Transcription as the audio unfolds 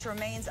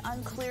Remains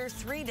unclear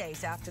 3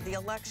 days after the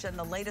election,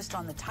 the latest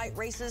on the tight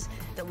races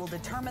that will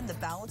determine the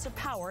balance of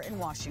power in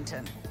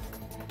Washington.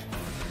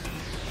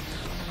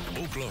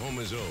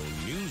 Oklahoma's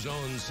own News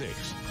on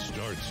 6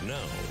 starts now.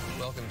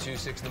 Welcome to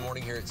 6 in the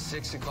morning here at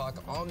 6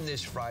 o'clock on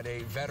this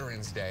Friday,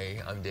 Veterans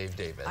Day. I'm Dave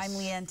Davis. I'm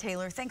Leanne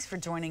Taylor. Thanks for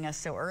joining us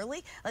so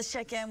early. Let's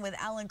check in with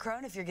Alan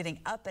Crone if you're getting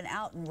up and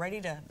out and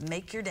ready to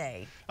make your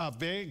day.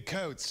 Big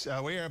coats.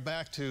 We are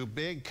back to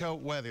big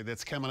coat weather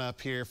that's coming up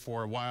here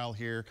for a while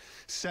here.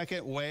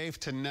 Second wave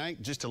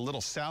tonight, just a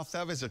little south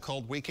of us, a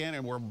cold weekend,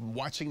 and we're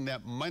watching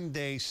that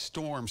Monday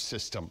storm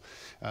system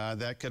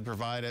that could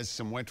provide us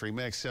some wintry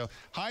mix. So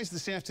highs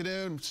this afternoon.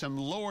 Some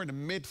lower to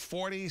mid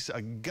 40s,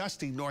 a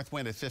gusty north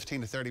wind at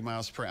 15 to 30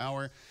 miles per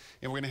hour.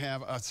 And we're going to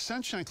have a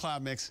sunshine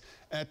cloud mix.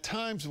 At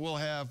times we'll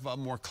have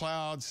more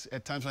clouds.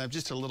 At times we'll have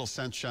just a little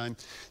sunshine.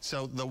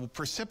 So the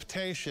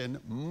precipitation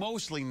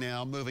mostly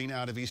now moving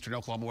out of eastern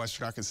Oklahoma,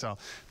 western Arkansas.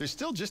 There's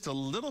still just a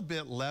little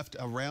bit left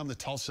around the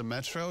Tulsa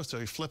metro. So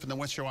you're flipping the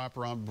windshield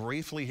wiper on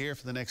briefly here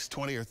for the next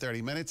 20 or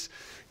 30 minutes.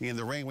 And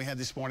the rain we had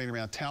this morning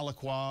around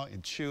Tahlequah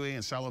and Chewy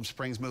and Siloam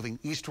Springs moving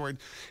eastward.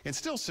 And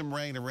still some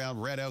rain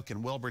around Red Oak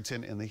and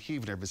Wilburton in the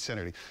Huebner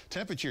vicinity.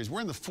 Temperatures,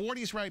 we're in the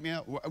 40s right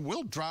now.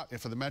 We'll drop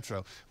for the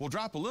metro. We'll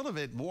drop a little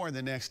bit more in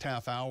the next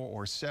half hour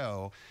or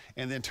so,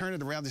 and then turn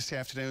it around this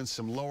afternoon,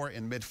 some lower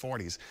and mid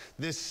 40s.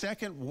 This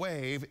second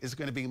wave is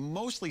going to be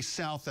mostly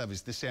south of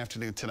us this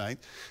afternoon tonight.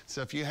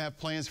 So if you have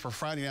plans for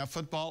Friday night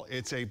football,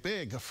 it's a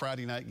big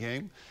Friday night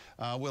game.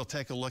 We'll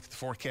take a look at the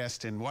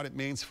forecast and what it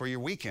means for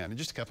your weekend in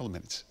just a couple of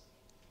minutes.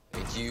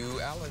 Thank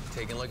you, Alan.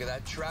 Taking a look at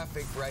that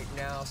traffic right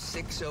now.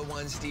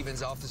 601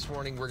 Stevens off this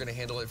morning. We're going to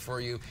handle it for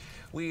you.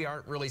 We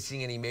aren't really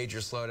seeing any major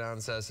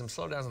slowdowns. Some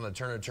slowdowns on the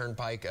Turner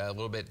Turnpike a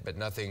little bit, but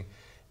nothing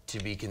to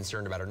be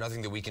concerned about, or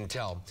nothing that we can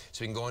tell.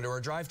 So we can go into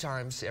our drive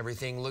times.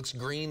 Everything looks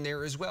green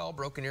there as well.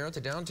 Broken Arrow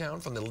to downtown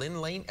from the Lynn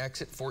Lane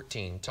exit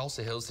 14.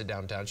 Tulsa Hills to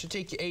downtown should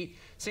take you 8.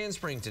 Sand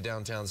Spring to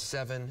downtown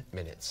 7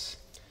 minutes.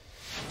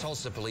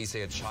 Tulsa police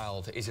say a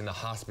child is in the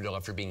hospital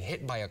after being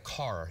hit by a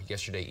car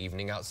yesterday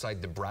evening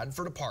outside the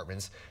Bradford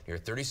Apartments near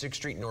 36th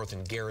Street North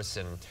in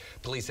Garrison.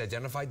 Police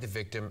identified the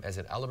victim as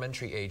an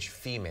elementary-age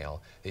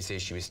female. They say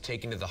she was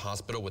taken to the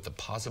hospital with a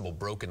possible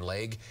broken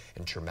leg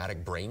and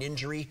traumatic brain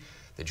injury.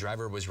 The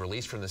driver was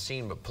released from the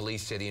scene, but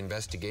police say the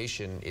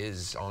investigation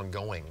is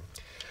ongoing.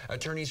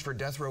 Attorneys for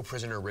death row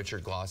prisoner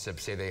Richard Glossip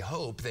say they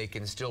hope they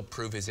can still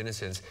prove his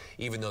innocence,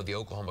 even though the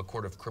Oklahoma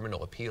Court of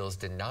Criminal Appeals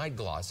denied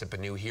Glossip a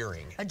new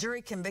hearing. A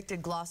jury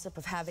convicted Glossip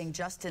of having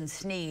Justin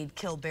Sneed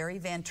kill Barry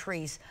Van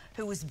Treese,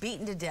 who was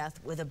beaten to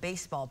death with a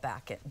baseball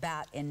bat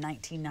in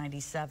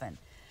 1997.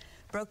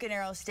 Broken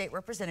Arrow State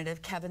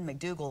Representative Kevin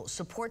McDougal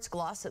supports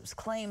Glossip's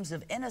claims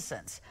of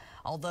innocence.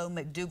 Although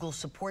McDougal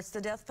supports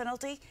the death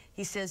penalty,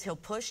 he says he'll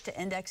push to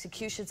end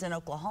executions in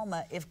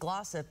Oklahoma if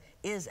Glossip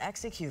is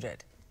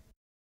executed.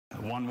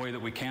 One way that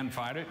we can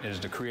fight it is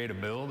to create a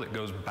bill that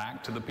goes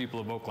back to the people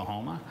of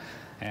Oklahoma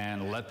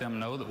and let them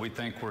know that we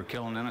think we're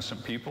killing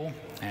innocent people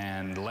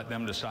and let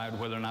them decide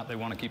whether or not they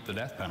want to keep the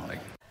death penalty.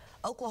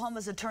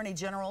 Oklahoma's Attorney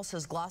General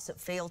says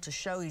Glossip failed to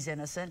show he's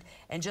innocent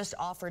and just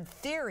offered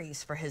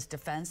theories for his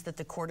defense that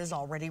the court has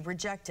already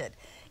rejected.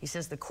 He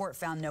says the court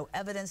found no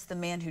evidence the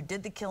man who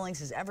did the killings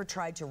has ever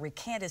tried to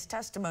recant his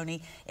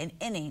testimony in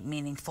any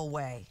meaningful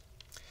way.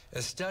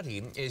 A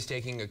study is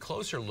taking a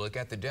closer look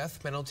at the death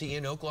penalty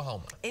in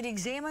Oklahoma. It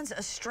examines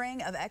a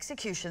string of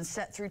executions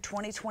set through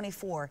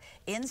 2024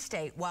 in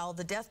state while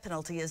the death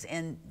penalty is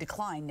in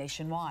decline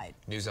nationwide.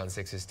 News on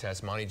 6's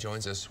Tess Monty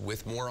joins us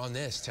with more on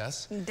this.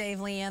 Tess? Dave,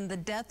 Leanne, the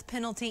Death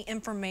Penalty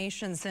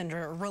Information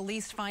Center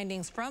released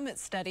findings from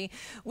its study,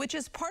 which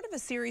is part of a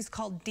series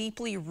called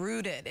Deeply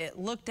Rooted. It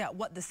looked at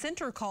what the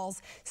center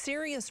calls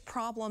serious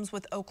problems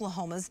with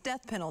Oklahoma's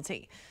death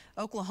penalty.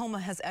 Oklahoma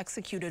has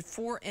executed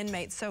 4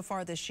 inmates so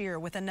far this year,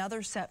 with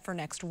another set for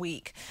next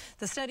week.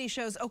 The study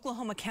shows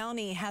Oklahoma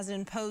County has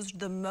imposed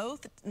the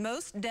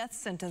most death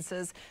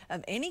sentences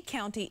of any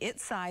county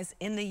its size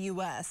in the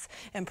U.S.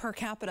 And per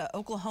capita,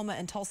 Oklahoma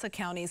and Tulsa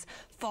counties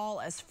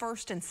fall as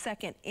first and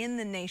second in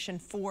the nation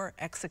for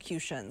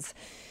executions.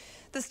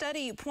 The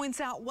study points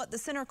out what the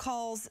center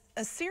calls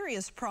a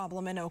serious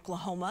problem in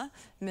Oklahoma: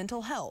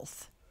 mental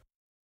health.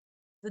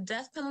 The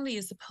death penalty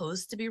is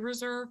supposed to be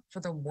reserved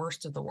for the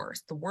worst of the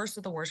worst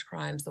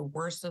crimes, the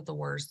worst of the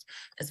worst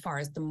as far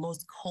as the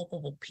most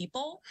culpable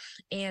people.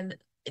 And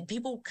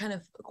people kind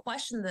of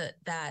question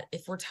that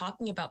if we're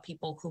talking about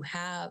people who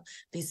have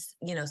these,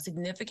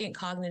 significant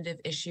cognitive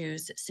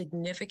issues,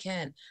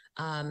 significant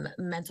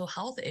mental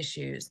health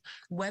issues,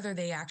 whether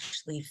they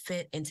actually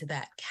fit into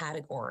that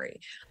category.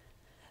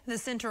 The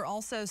center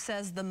also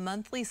says the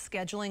monthly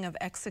scheduling of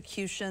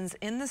executions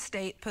in the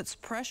state puts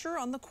pressure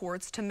on the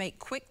courts to make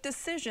quick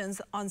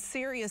decisions on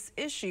serious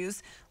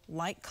issues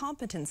like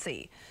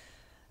competency.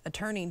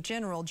 Attorney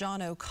General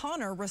John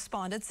O'Connor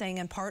responded, saying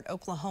in part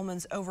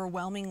Oklahomans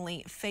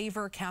overwhelmingly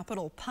favor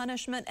capital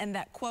punishment and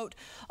that, quote,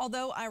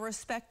 although I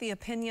respect the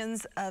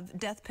opinions of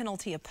death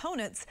penalty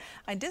opponents,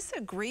 I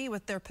disagree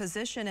with their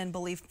position and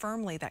believe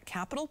firmly that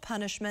capital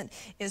punishment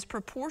is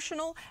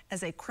proportional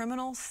as a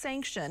criminal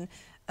sanction,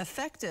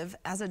 effective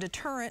as a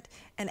deterrent,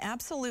 and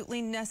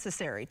absolutely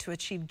necessary to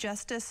achieve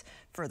justice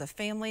for the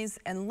families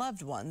and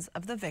loved ones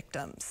of the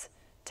victims.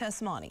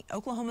 Tess Monty,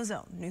 Oklahoma's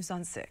Own News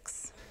on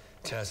 6.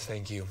 Tess,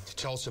 thank you.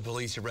 Tulsa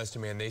police arrest a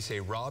man they say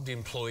robbed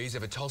employees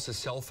of a Tulsa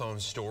cell phone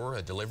store,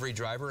 a delivery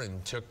driver,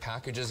 and took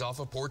packages off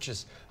of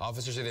porches.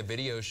 Officers say the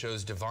video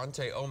shows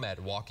Devontae Omet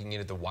walking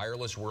into the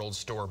Wireless World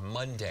store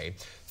Monday,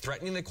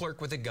 threatening the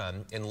clerk with a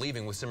gun and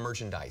leaving with some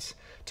merchandise.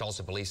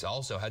 Tulsa police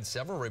also had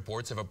several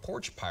reports of a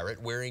porch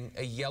pirate wearing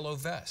a yellow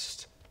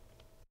vest.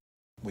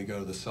 We go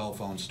to the cell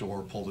phone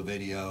store, pull the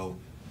video,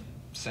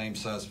 same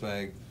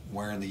suspect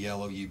wearing the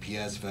yellow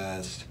UPS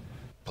vest.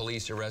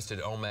 Police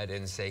arrested Omet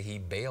and say he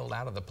bailed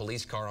out of the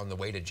police car on the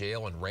way to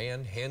jail and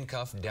ran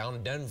handcuffed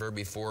down Denver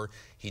before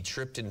he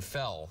tripped and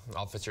fell.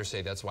 Officers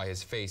say that's why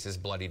his face is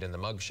bloodied in the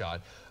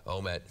mugshot.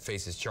 Omet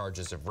faces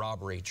charges of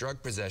robbery,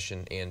 drug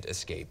possession, and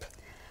escape.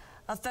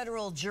 A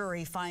federal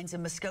jury finds a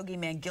Muskogee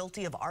man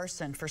guilty of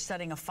arson for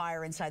setting a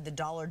fire inside the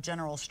Dollar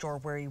General store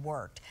where he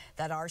worked.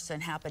 That arson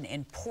happened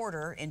in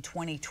Porter in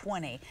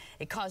 2020.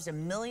 It caused $1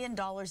 million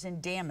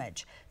in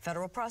damage.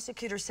 Federal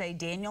prosecutors say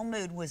Daniel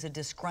Mood was a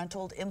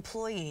disgruntled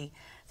employee.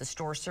 The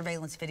store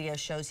surveillance video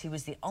shows he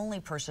was the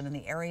only person in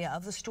the area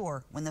of the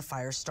store when the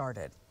fire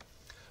started.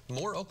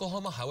 More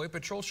Oklahoma Highway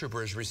Patrol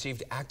troopers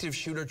received active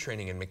shooter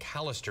training in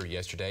McAllister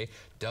yesterday.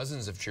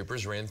 Dozens of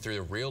troopers ran through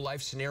a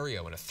real-life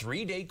scenario in a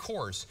 3-day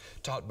course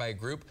taught by a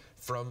group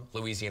from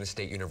Louisiana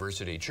State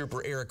University.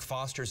 Trooper Eric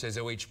Foster says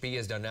OHP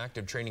has done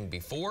active training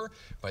before,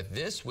 but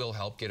this will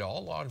help get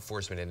all law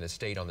enforcement in the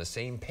state on the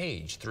same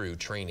page through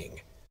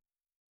training.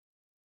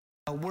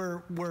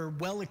 We're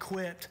well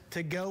equipped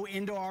to go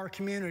into our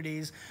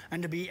communities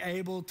and to be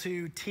able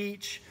to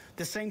teach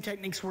the same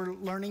techniques we're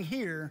learning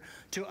here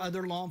to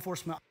other law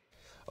enforcement.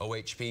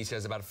 OHP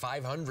says about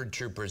 500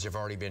 troopers have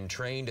already been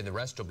trained, and the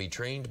rest will be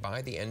trained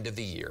by the end of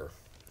the year.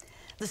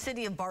 The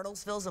city of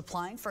Bartlesville is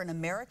applying for an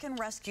American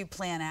Rescue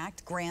Plan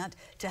Act grant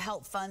to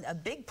help fund a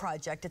big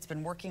project it's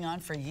been working on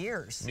for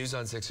years. News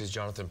on 6's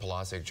Jonathan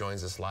Polasic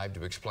joins us live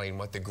to explain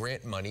what the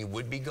grant money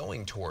would be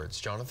going towards.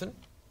 Jonathan?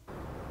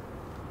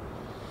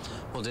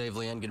 Well, Dave,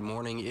 Leanne, good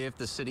morning. If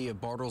the city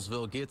of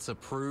Bartlesville gets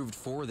approved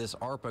for this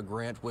ARPA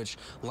grant, which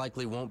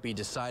likely won't be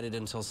decided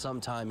until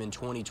sometime in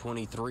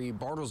 2023,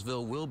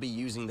 Bartlesville will be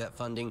using that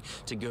funding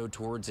to go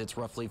towards its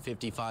roughly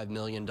 $55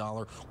 million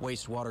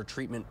wastewater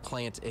treatment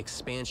plant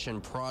expansion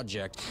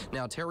project.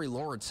 Now, Terry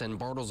Lauritsen,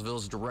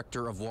 Bartlesville's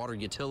Director of Water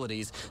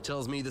Utilities,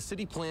 tells me the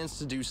city plans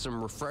to do some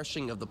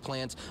refreshing of the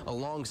plant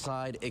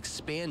alongside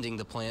expanding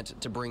the plant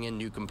to bring in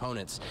new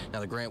components. Now,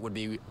 the grant would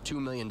be $2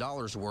 million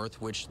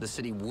worth, which the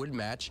city would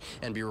match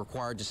and be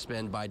required to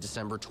spend by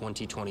December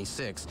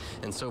 2026.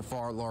 And so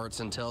far,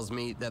 Lauritsen tells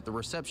me that the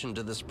reception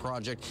to this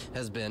project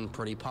has been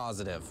pretty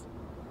positive.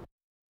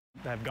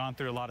 I've gone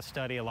through a lot of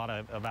study, a lot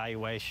of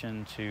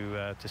evaluation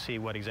to see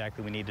what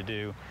exactly we need to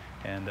do.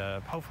 And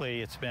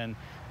hopefully it's been,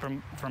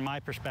 from my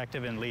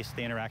perspective, and at least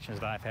the interactions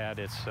that I've had,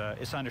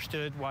 it's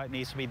understood why it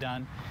needs to be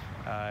done.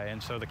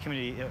 And so the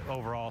community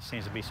overall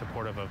seems to be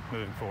supportive of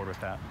moving forward with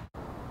that.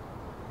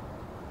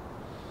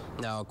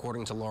 Now,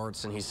 according to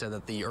Lauritsen, he said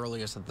that the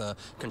earliest that the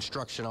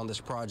construction on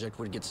this project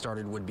would get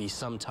started would be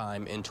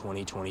sometime in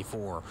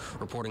 2024.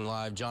 Reporting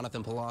live,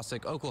 Jonathan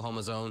Polasic,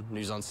 Oklahoma's Own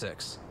News on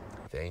 6.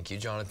 Thank you,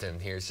 Jonathan.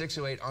 Here,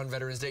 6:08 on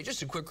Veterans Day.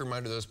 Just a quick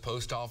reminder, those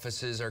post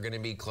offices are going to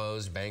be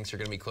closed. Banks are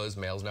going to be closed.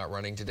 Mail's not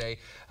running today.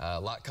 A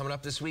lot coming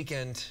up this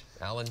weekend.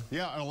 Alan?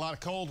 Yeah, and a lot of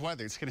cold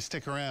weather. It's going to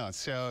stick around.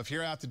 So if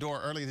you're out the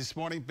door early this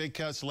morning, big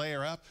coats,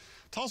 layer up.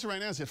 Tulsa right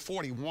now is at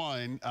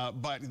 41,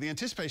 but the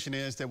anticipation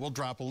is that we'll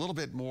drop a little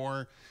bit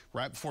more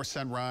right before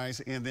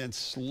sunrise and then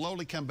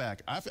slowly come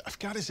back. I've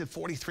got us at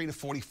 43 to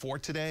 44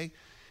 today.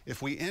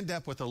 If we end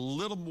up with a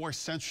little more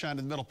sunshine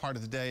in the middle part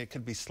of the day, it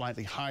could be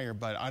slightly higher,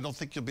 but I don't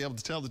think you'll be able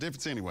to tell the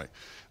difference anyway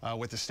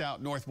with the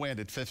stout north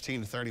wind at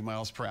 15 to 30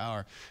 miles per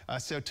hour.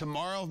 So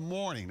tomorrow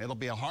morning, it'll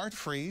be a hard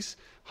freeze.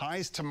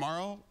 Highs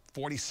tomorrow,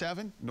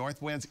 47.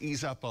 North winds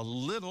ease up a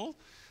little.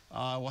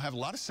 We'll have a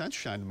lot of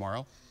sunshine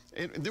tomorrow.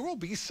 There will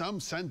be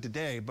some sun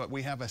today, but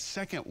we have a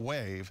second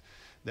wave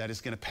that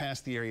is going to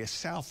pass the area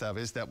south of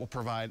us that will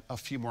provide a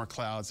few more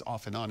clouds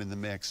off and on in the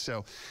mix.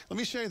 So let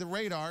me show you the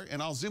radar,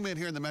 and I'll zoom in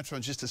here in the metro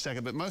in just a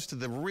second, but most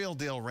of the real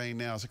deal rain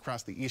now is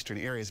across the eastern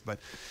areas, but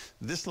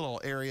this little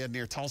area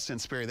near Tulsa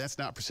and Sperry, that's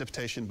not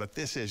precipitation, but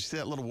this is. You see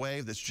that little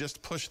wave that's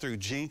just pushed through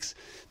Jinx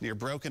near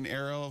Broken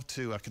Arrow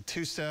to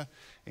Catoosa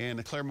and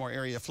the Claremore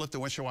area. Flip the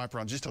windshield wiper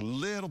on just a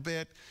little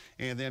bit,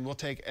 and then we'll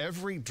take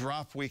every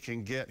drop we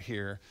can get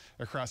here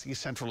across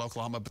east central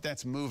Oklahoma, but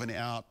that's moving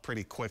out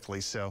pretty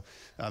quickly. So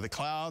the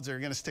clouds are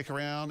going to stick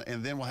around,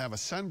 and then we'll have a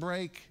sun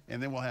break,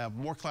 and then we'll have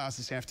more clouds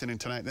this afternoon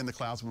tonight. Then the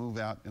clouds will move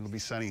out, and it'll be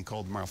sunny and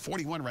cold tomorrow.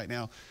 41 right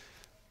now.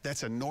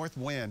 That's a north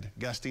wind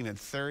gusting at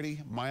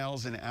 30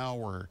 miles an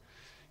hour.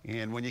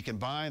 And when you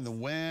combine the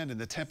wind and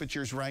the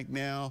temperatures right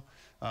now,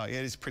 it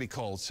is pretty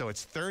cold. So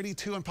it's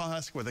 32 in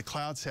Pawhuska, where the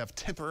clouds have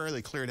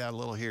temporarily cleared out a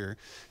little here.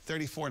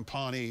 34 in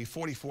Pawnee,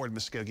 44 in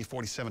Muskogee,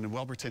 47 in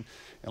Wilburton.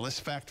 And let's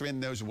factor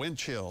in those wind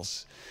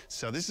chills.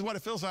 So this is what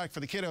it feels like for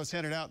the kiddos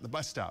headed out at the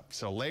bus stop.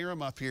 So layer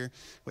them up here.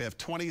 We have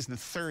 20s and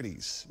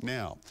 30s.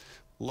 Now,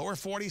 lower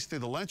 40s through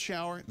the lunch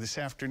hour. This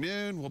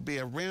afternoon will be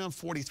around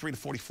 43 to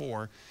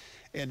 44.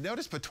 And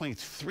notice between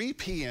 3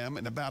 p.m.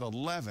 and about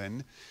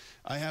 11,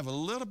 I have a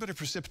little bit of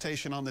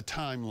precipitation on the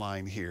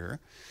timeline here.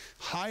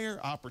 Higher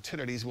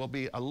opportunities will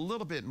be a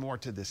little bit more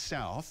to the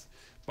south.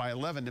 By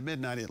 11 to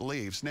midnight, it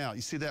leaves. Now,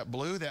 you see that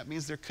blue? That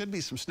means there could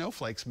be some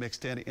snowflakes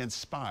mixed in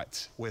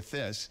spots with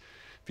this.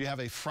 If you have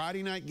a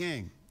Friday night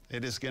game,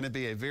 it is going to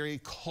be a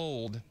very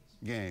cold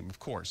game, of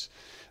course.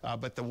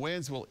 But the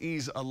winds will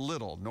ease a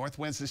little. North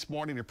winds this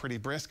morning are pretty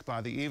brisk. By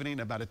the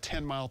evening, about a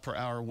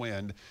 10-mile-per-hour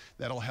wind.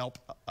 That'll help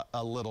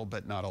a little,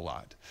 but not a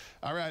lot.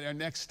 All right, our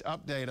next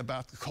update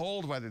about the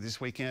cold weather this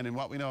weekend and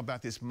what we know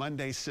about this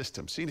Monday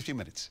system. See you in a few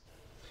minutes.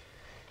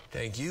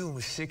 Thank you.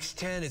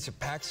 6:10, it's a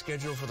packed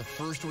schedule for the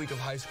first week of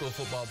high school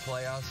football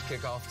playoffs.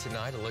 Kick off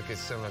tonight. A look at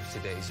some of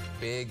today's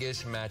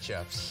biggest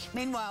matchups.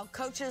 Meanwhile,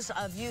 coaches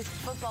of youth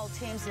football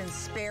teams in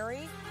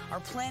Sperry are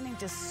planning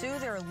to sue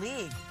their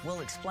league.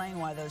 We'll explain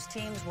why those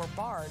teams were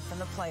barred from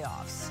the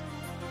playoffs.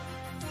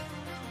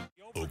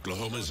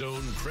 Oklahoma's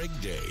own Craig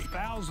Day.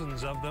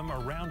 Thousands of them are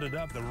rounded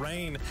up. The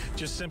rain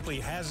just simply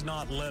has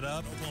not let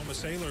up. Oklahoma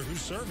sailor who's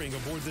serving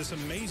aboard this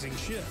amazing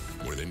ship.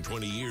 More than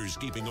 20 years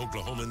keeping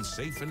Oklahomans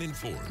safe and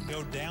informed.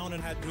 Go down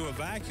and had to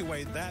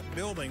evacuate that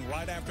building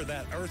right after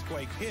that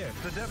earthquake hit.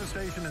 The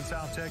devastation in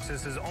South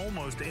Texas is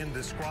almost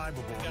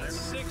indescribable. Got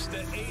 6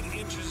 to 8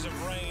 inches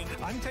of rain.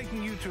 I'm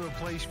taking you to a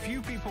place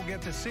few people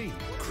get to see.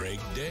 Craig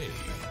Day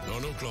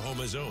on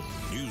Oklahoma's own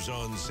News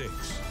on 6.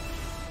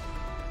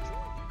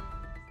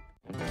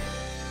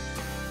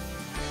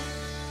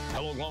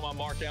 Hello, Oklahoma. I'm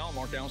Mark Allen,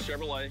 Mark Allen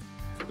Chevrolet.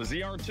 The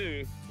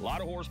ZR2, a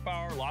lot of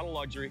horsepower, a lot of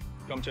luxury.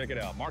 Come check it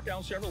out. Mark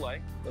Allen Chevrolet.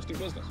 Let's do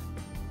business.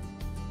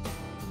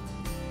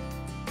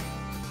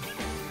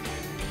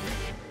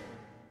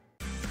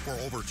 For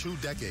over 2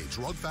 decades,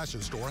 Rug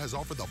Fashion Store has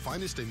offered the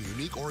finest and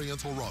unique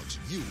Oriental rugs.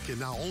 You can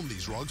now own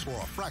these rugs for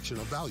a fraction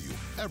of value.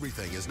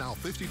 Everything is now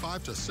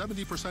 55 to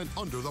 70%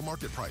 under the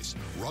market price.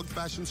 Rug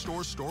Fashion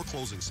Store's store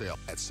closing sale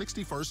at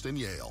 61st and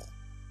Yale.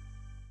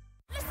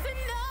 Listen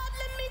up,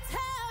 let me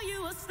tell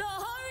you a story.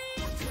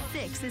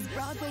 6 is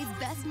Broadway's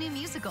best new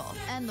musical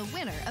and the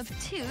winner of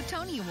 2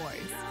 Tony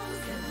Awards.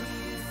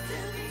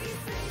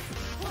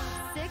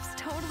 6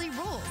 totally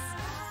rules.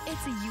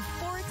 It's a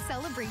euphoric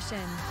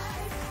celebration.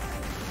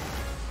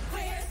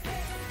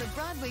 The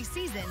Broadway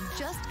season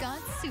just got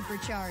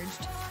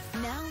supercharged.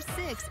 Now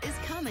 6 is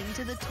coming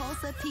to the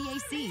Tulsa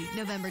PAC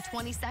November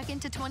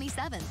 22nd to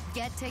 27th.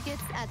 Get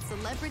tickets at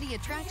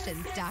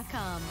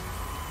celebrityattractions.com.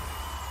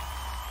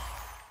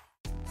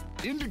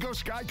 Indigo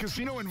Sky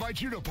Casino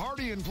invites you to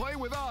party and play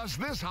with us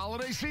this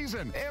holiday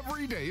season.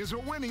 Every day is a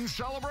winning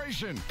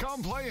celebration.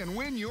 Come play and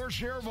win your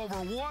share of over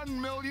 $1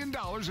 million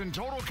in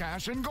total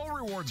cash and Gold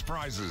Rewards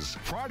prizes.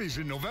 Fridays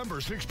in November,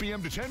 6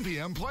 p.m. to 10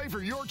 p.m., play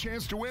for your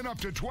chance to win up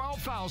to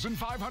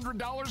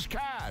 $12,500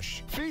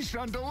 cash. Feast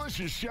on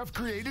delicious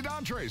chef-created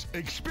entrees.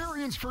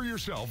 Experience for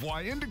yourself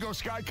why Indigo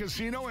Sky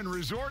Casino and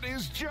Resort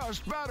is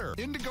just better.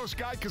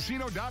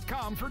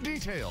 IndigoSkyCasino.com for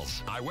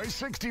details. Highway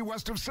 60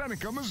 west of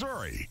Seneca,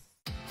 Missouri.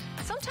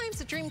 Sometimes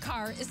a dream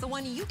car is the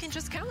one you can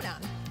just count on.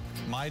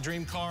 My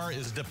dream car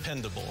is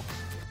dependable.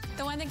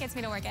 The one that gets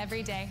me to work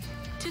every day.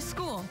 To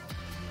school.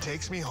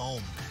 Takes me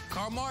home.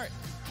 CarMart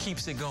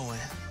keeps it going.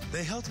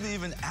 They helped me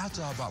even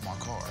after I bought my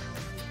car.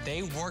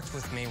 They worked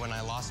with me when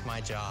I lost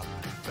my job.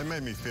 They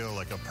made me feel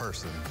like a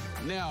person.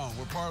 Now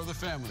we're part of the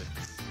family.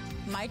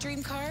 My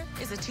dream car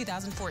is a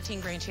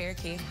 2014 Grand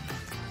Cherokee.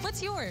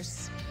 What's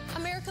yours?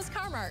 America's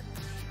CarMart.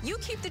 You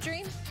keep the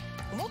dream,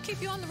 and we'll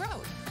keep you on the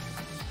road.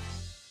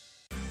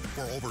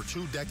 For over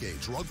 2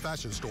 decades, Rug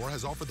Fashion Store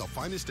has offered the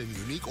finest and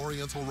unique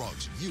Oriental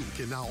rugs. You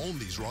can now own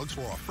these rugs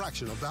for a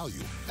fraction of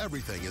value.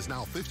 Everything is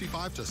now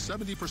 55 to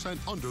 70%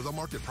 under the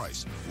market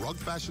price. Rug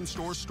Fashion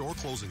Store's store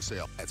closing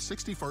sale at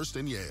 61st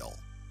and Yale.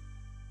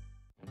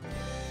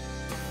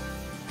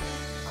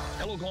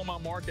 Hello, Oklahoma.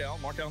 I'm Mark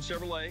Allen, Mark Allen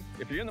Chevrolet.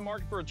 If you're in the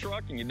market for a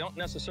truck and you don't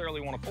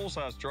necessarily want a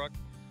full-size truck,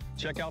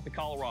 check out the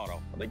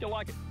Colorado. I think you'll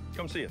like it.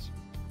 Come see us.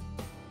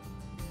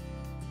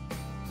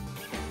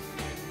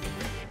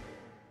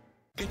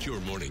 Get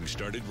your morning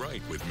started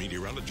right with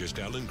meteorologist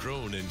Alan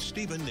Crone and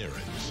Stephen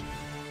Nairns.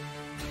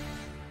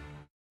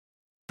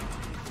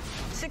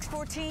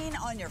 6:14. 6:14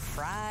 on your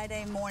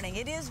Friday morning.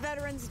 It is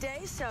Veterans Day,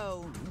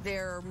 so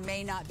there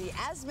may not be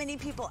as many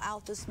people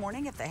out this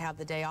morning if they have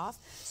the day off.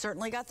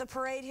 Certainly got the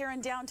parade here in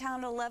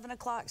downtown at 11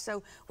 o'clock,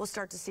 so we'll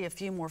start to see a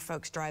few more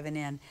folks driving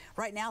in.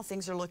 Right now,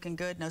 things are looking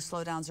good. No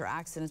slowdowns or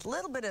accidents. A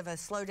little bit of a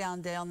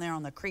slowdown down there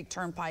on the Creek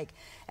Turnpike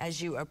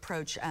as you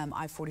approach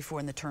I-44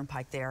 and the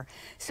Turnpike there.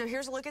 So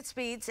here's a look at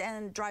speeds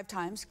and drive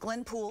times.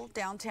 Glenpool,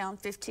 downtown,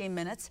 15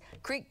 minutes.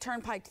 Creek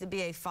Turnpike to the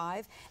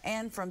BA5.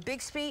 And from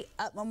Bixby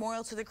up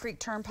Memorial to the Creek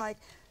Turnpike,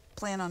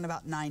 plan on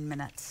about 9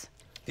 minutes.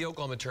 The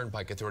Oklahoma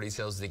Turnpike Authority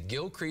says the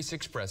Gilcrease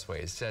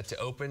Expressway is set to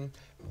open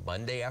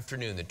Monday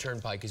afternoon. The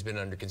turnpike has been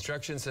under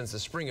construction since the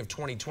spring of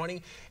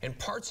 2020, and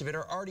parts of it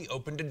are already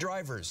open to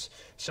drivers.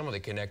 Some of the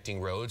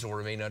connecting roads will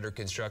remain under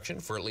construction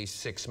for at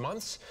least 6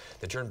 months.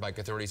 The Turnpike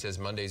Authority says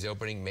Monday's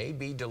opening may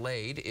be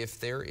delayed if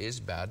there is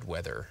bad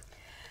weather.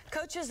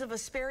 Coaches of a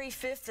Sperry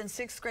 5th and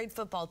 6th grade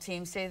football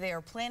team say they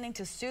are planning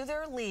to sue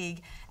their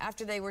league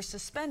after they were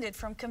suspended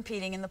from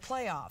competing in the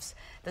playoffs.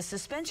 The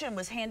suspension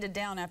was handed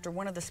down after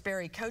one of the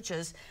Sperry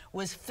coaches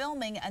was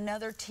filming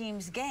another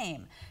team's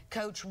game.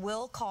 Coach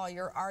Will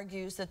Collier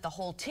argues that the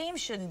whole team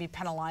shouldn't be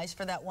penalized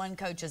for that one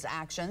coach's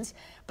actions,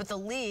 but the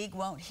league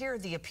won't hear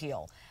the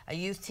appeal. A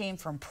youth team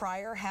from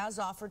Pryor has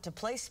offered to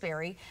play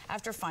Sperry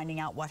after finding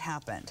out what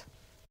happened.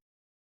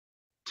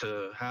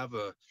 To have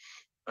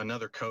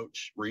another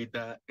coach read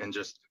that and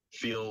just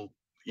feel,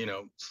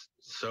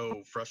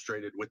 so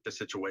frustrated with the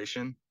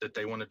situation that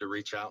they wanted to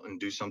reach out and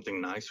do something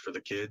nice for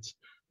the kids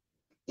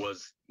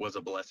was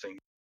a blessing.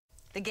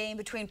 The game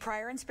between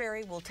Pryor and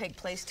Sperry will take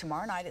place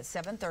tomorrow night at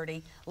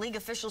 7:30. League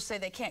officials say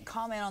they can't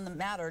comment on the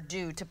matter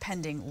due to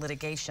pending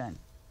litigation.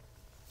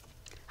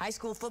 High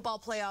school football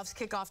playoffs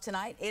kick off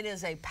tonight. It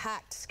is a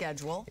packed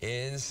schedule.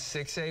 In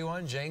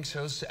 6A1, Jenks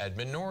hosts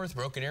Edmond North.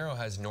 Broken Arrow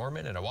has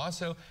Norman, and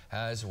Owasso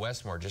has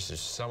Westmore. Just as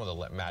some of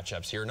the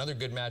matchups here. Another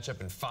good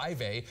matchup in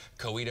 5A.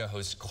 Coweta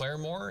hosts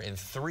Claremore. In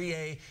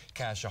 3A,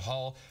 Cassia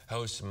Hall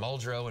hosts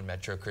Muldrow, and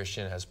Metro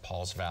Christian has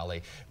Pauls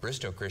Valley.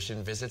 Bristow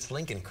Christian visits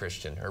Lincoln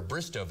Christian, or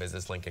Bristow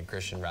visits Lincoln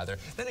Christian, rather.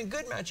 Then a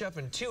good matchup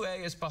in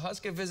 2A as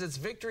Pawhuska visits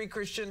Victory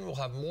Christian. We'll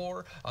have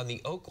more on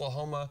the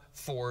Oklahoma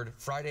Ford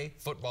Friday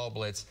Football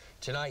Blitz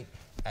tonight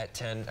at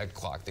 10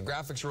 o'clock. The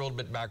graphics are a little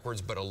bit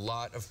backwards, but a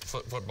lot of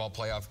football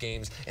playoff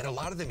games, and a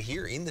lot of them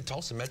here in the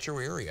Tulsa metro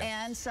area.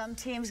 And some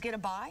teams get a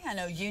bye. I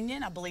know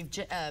Union, I believe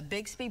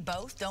Bixby,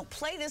 both don't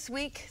play this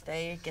week.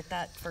 They get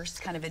that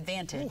first kind of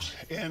advantage.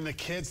 Ooh, and the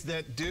kids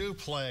that do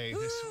play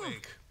this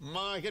week.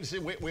 My goodness,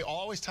 we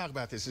always talk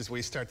about this as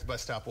we start the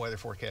bus stop weather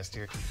forecast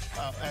here.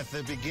 At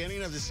the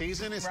beginning of the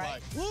season, it's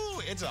like,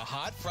 woo, it's a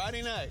hot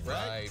Friday night,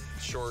 right?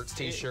 Shorts,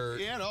 T-shirt.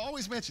 Yeah, and I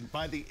always mention,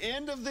 by the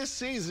end of this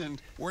season,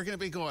 we're going to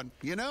be going,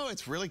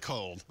 it's really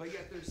cold. But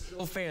yet there's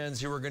still fans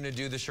who are going to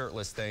do the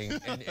shirtless thing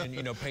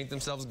and paint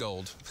themselves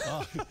gold.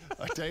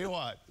 I tell you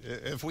what,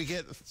 if we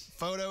get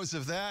photos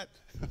of that,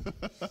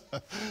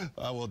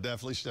 I will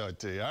definitely show it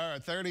to you. All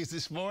right, 30s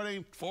this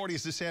morning,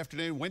 40s this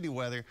afternoon, windy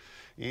weather.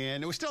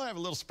 And we still have a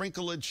little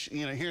sprinklage,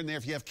 here and there.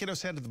 If you have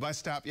kiddos headed to the bus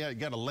stop, you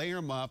got to layer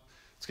them up.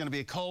 It's going to be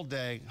a cold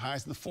day,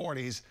 highs in the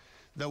 40s.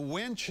 The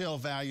wind chill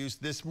values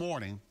this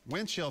morning,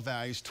 wind chill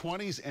values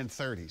 20s and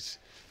 30s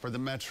for the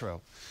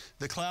metro.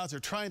 The clouds are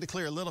trying to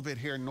clear a little bit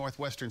here in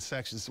northwestern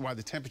sections, why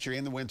the temperature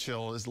in the wind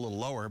chill is a little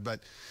lower, but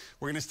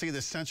we're going to see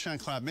the sunshine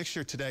cloud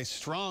mixture today.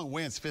 Strong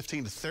winds,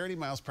 15 to 30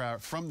 miles per hour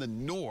from the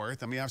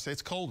north. I mean, obviously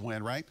it's cold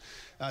wind, right?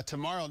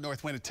 Tomorrow,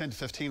 north wind at 10 to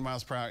 15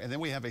 miles per hour, and then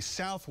we have a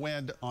south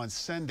wind on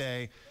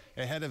Sunday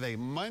ahead of a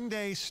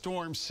Monday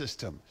storm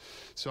system.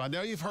 So I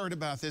know you've heard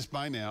about this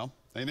by now.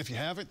 And if you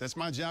haven't, that's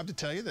my job to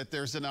tell you that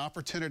there's an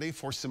opportunity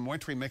for some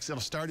wintry mix.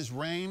 It'll start as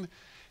rain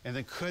and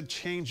then could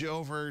change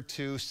over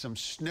to some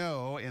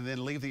snow and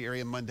then leave the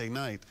area Monday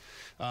night.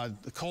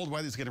 The cold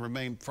weather is going to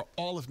remain for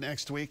all of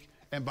next week.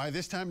 And by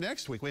this time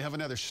next week, we have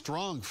another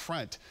strong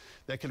front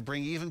that could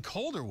bring even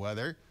colder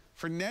weather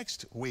for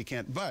next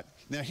weekend. But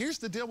now here's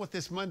the deal with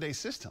this Monday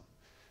system.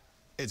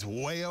 It's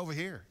way over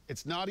here.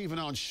 It's not even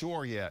on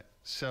shore yet.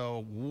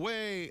 So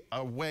way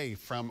away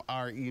from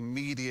our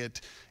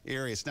immediate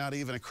area. It's not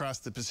even across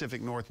the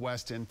Pacific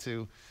Northwest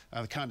into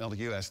the continental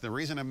U.S. The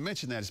reason I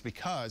mention that is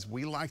because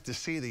we like to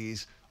see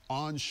these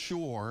on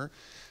shore.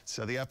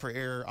 So the upper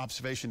air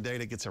observation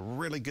data gets a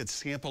really good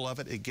sample of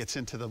it. It gets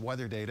into the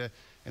weather data,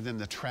 and then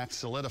the track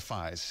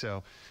solidifies.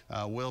 So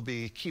we'll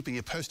be keeping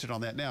you posted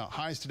on that. Now,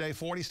 highs today,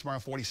 40s, tomorrow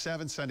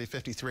 47, Sunday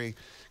 53,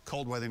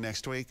 cold weather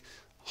next week.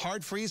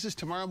 Hard freezes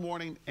tomorrow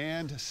morning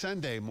and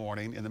Sunday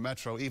morning in the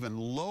metro, even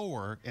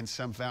lower in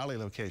some valley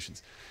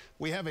locations.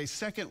 We have a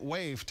second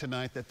wave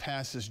tonight that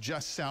passes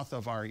just south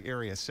of our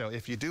area. So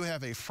if you do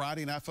have a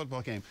Friday night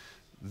football game,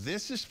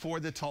 this is for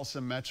the Tulsa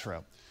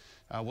metro.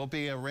 We'll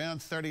be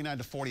around 39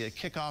 to 40 at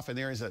kickoff, and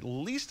there is at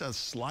least a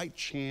slight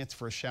chance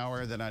for a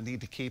shower that I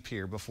need to keep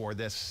here before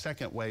this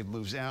second wave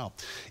moves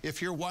out.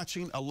 If you're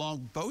watching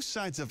along both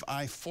sides of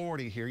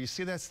I-40 here, you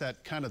see that's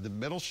that kind of the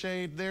middle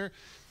shade there.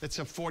 It's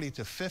a 40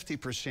 to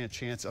 50%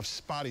 chance of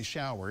spotty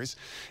showers.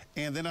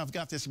 And then I've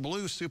got this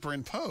blue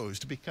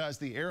superimposed because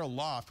the air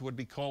aloft would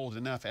be cold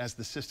enough as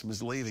the system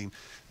is leaving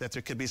that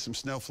there could be some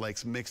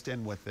snowflakes mixed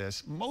in with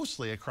this,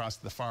 mostly across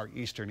the far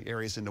eastern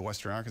areas into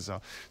western Arkansas.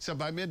 So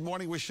by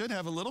mid-morning, we should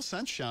have a little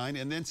sunshine,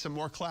 and then some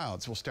more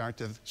clouds will start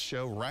to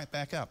show right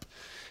back up.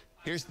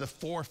 Here's the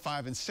 4,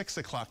 5, and 6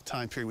 o'clock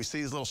time period. We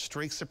see these little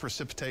streaks of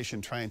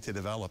precipitation trying to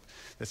develop.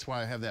 That's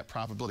why I have that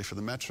probability for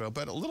the metro,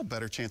 but a little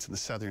better chance in the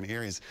southern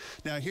areas.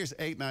 Now, here's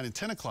 8, 9, and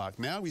 10 o'clock.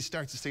 Now we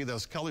start to see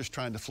those colors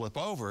trying to flip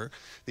over,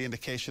 the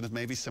indication of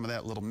maybe some of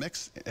that little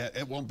mix.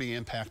 It won't be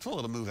impactful.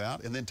 It'll move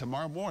out. And then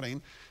tomorrow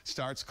morning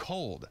starts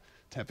cold.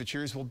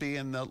 Temperatures will be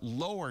in the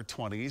lower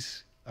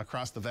 20s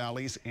across the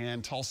valleys,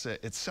 and Tulsa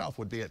itself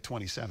would be at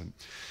 27.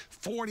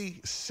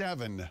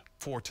 47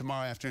 for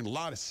tomorrow afternoon. A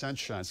lot of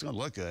sunshine. It's going to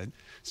look good.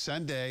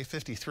 Sunday,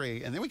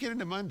 53. And then we get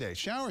into Monday.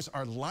 Showers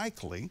are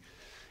likely,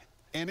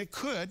 and it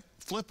could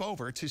flip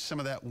over to some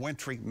of that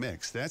wintry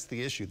mix. That's the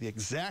issue, the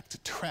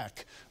exact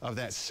track of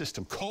that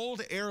system.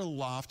 Cold air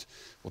aloft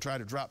will try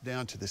to drop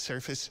down to the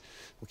surface.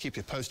 We'll keep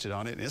you posted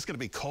on it. And it's going to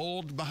be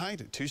cold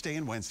behind it Tuesday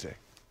and Wednesday.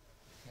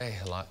 Hey,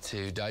 a lot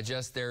to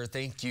digest there.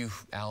 Thank you,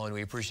 Alan.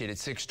 We appreciate it.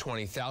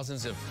 6:20.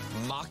 Thousands of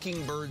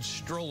Mockingbird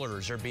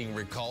strollers are being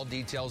recalled.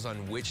 Details on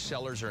which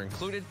sellers are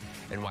included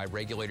and why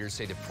regulators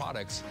say the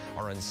products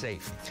are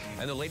unsafe.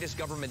 And the latest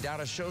government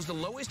data shows the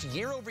lowest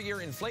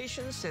year-over-year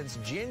inflation since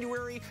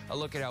January. A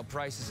look at how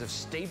prices of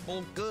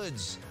staple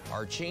goods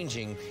are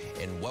changing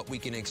and what we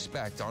can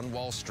expect on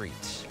Wall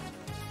Street.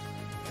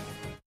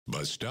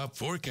 Bus Stop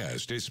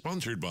Forecast is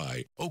sponsored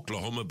by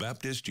Oklahoma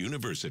Baptist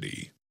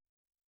University.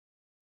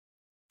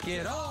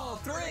 Get all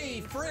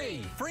 3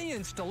 free. Free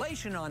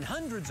installation on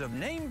hundreds of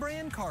name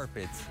brand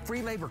carpets.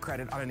 Free labor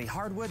credit on any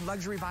hardwood,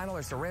 luxury vinyl,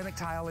 or ceramic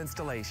tile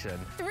installation.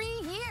 3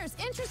 years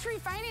interest-free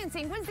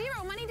financing with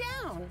 0 money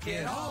down.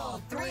 Get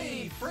all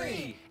 3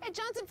 free. At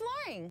Johnson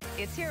Flooring.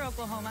 It's here,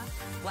 Oklahoma.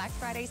 Black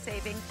Friday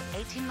savings,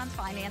 18-month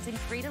financing,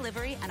 free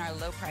delivery, and our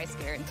low price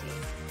guarantee.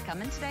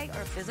 Come in today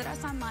or visit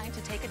us online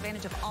to take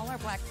advantage of all our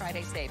Black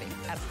Friday savings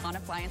at Hahn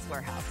Appliance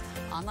Warehouse.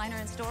 Online or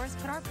in stores,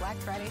 put our Black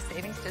Friday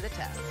savings to the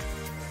test.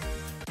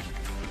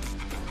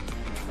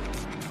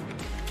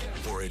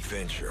 For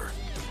adventure,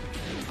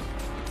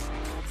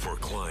 for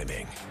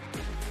climbing,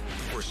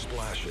 for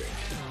splashing,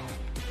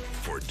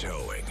 for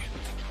towing,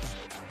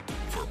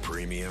 for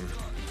premium,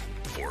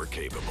 for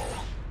capable.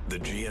 The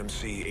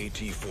GMC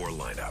AT4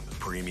 lineup,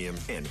 premium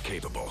and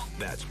capable.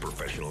 That's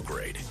professional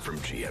grade from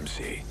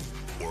GMC.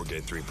 Or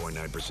get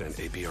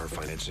 3.9% APR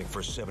financing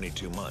for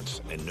 72 months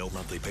and no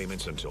monthly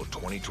payments until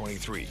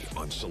 2023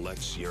 on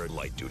select Sierra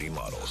light duty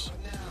models.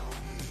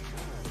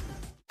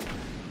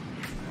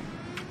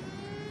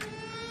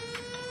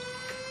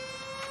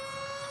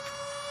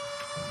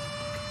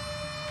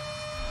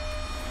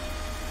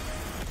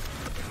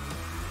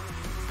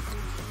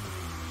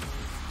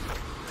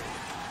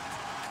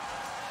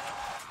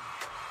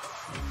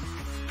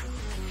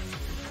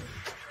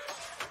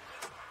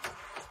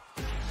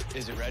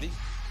 Is it ready?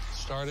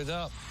 Start it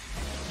up.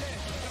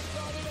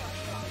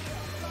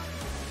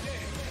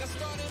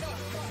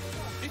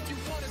 If you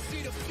want to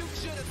see the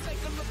future, then take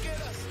a look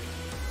at us.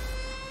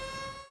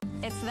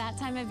 It's that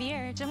time of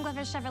year. Jim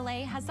Glover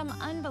Chevrolet has some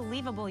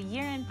unbelievable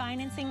year-end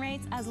financing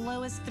rates as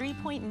low as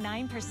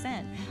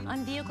 3.9%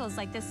 on vehicles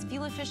like this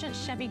fuel-efficient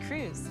Chevy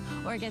Cruze.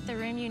 Or get the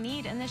room you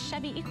need in this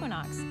Chevy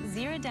Equinox.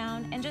 0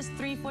 down and just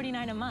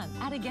 $349 a month.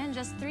 At again,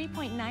 just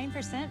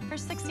 3.9% for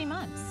 60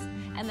 months.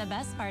 And the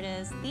best part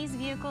is, these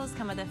vehicles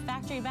come with a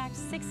factory-backed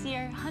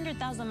 6-year,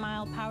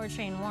 100,000-mile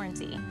powertrain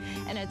warranty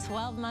and a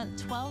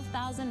 12-month,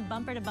 12,000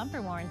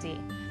 bumper-to-bumper warranty.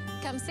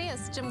 Come see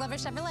us, Jim Glover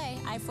Chevrolet,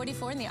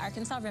 I-44 in the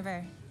Arkansas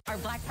River. Our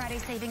Black Friday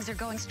savings are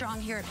going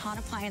strong here at Hahn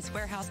Appliance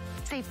Warehouse.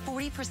 Save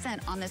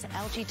 40% on this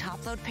LG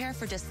top-load pair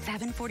for just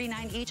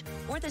 $749 each,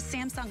 or the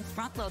Samsung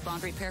front-load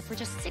laundry pair for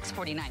just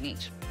 $649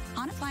 each.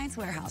 Hahn Appliance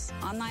Warehouse,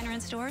 online or in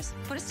stores,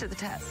 put us to the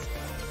test.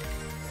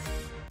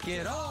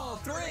 Get all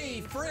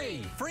 3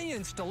 free. Free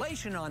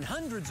installation on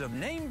hundreds of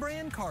name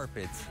brand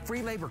carpets.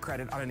 Free labor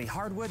credit on any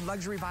hardwood,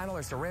 luxury vinyl,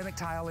 or ceramic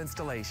tile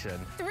installation.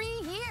 3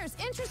 years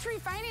interest-free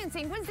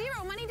financing with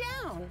 0 money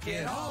down.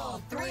 Get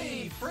all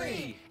 3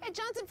 free. At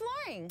Johnson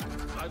Flooring.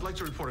 I'd like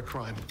to report a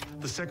crime.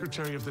 The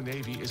Secretary of the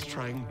Navy is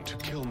trying to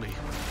kill me.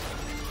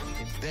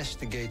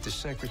 Investigate the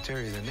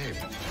Secretary of the Navy.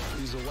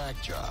 He's a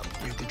whack job.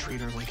 We have to treat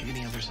her like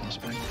any other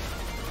suspect.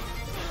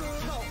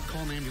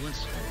 Call an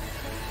ambulance.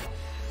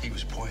 He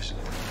was poisoned.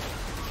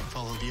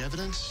 Follow the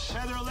evidence.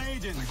 Federal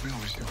agent. Like we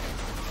always do.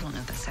 I don't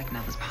know if the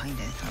SecNav was behind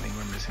it. I think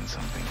we're missing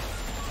something.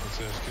 Let's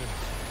ask him.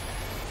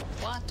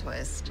 Plot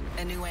twist.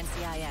 A new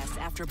NCIS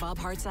after Bob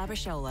Hart's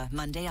Abishola,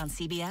 Monday on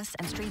CBS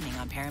and streaming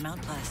on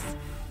Paramount Plus.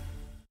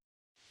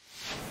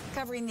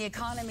 Covering the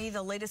economy,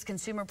 the latest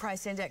consumer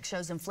price index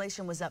shows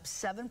inflation was up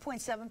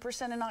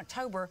 7.7% in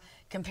October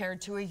compared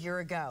to a year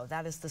ago.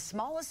 That is the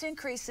smallest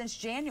increase since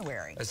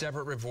January. A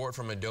separate report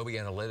from Adobe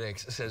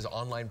Analytics says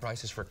online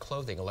prices for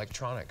clothing,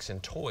 electronics,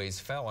 and toys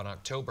fell in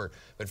October,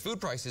 but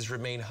food prices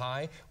remain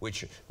high,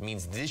 which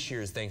means this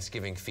year's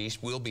Thanksgiving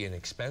feast will be an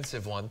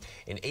expensive one.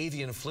 An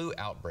avian flu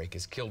outbreak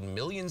has killed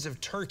millions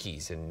of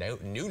turkeys, and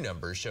new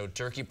numbers show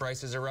turkey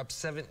prices are up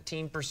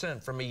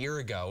 17% from a year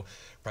ago.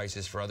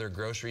 Prices for other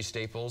grocery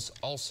staples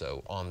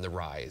also on the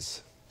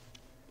rise.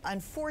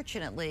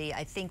 Unfortunately,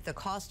 I think the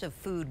cost of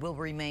food will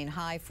remain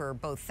high for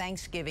both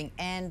Thanksgiving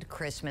and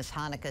Christmas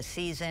Hanukkah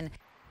season.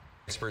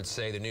 Experts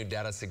say the new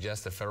data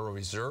suggests the Federal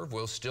Reserve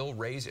will still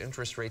raise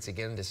interest rates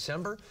again in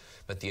December,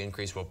 but the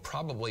increase will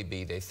probably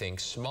be, they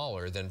think,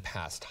 smaller than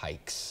past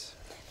hikes.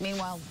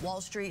 Meanwhile,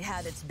 Wall Street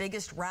had its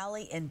biggest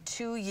rally in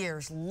 2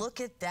 years. Look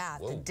at that.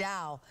 Whoa. The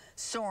Dow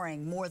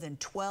soaring more than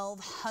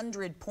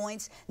 1,200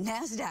 points.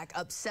 NASDAQ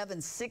up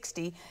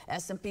 760.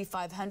 S&P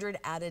 500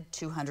 added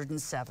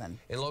 207.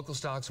 In local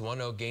stocks,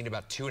 ONEOK gained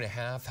about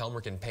 2.5.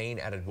 Helmerich and Payne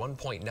added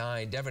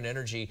 1.9. Devon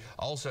Energy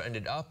also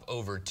ended up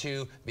over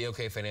 2.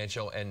 BOK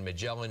Financial and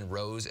Magellan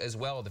rose as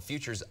well. The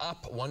futures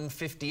up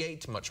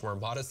 158, much more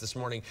modest this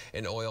morning.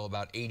 In oil,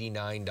 about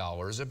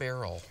 $89 a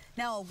barrel.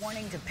 Now a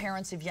warning to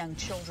parents of young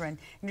children.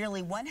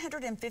 Nearly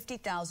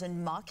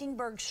 150,000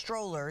 Mockingbird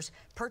strollers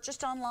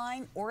purchased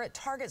online or at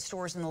Target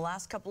stores in the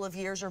last couple of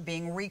years are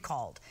being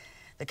recalled.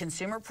 The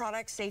Consumer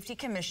Product Safety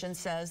Commission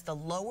says the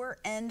lower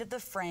end of the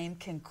frame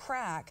can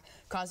crack,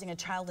 causing a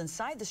child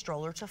inside the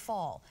stroller to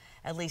fall.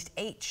 At least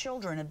 8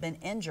 children have been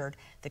injured.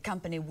 The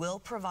company will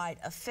provide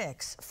a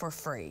fix for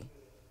free.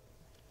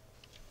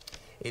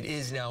 It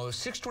is now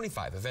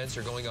 6:25. Events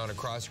are going on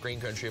across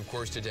Green Country, of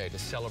course, today to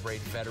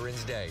celebrate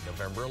Veterans Day,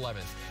 November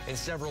 11th. And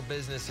several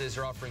businesses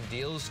are offering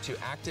deals to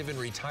active and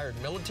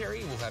retired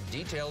military. We'll have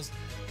details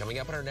coming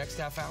up in our next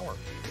half hour.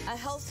 A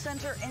health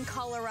center in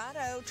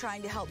Colorado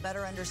trying to help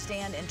better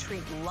understand and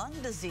treat lung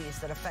disease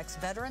that affects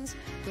veterans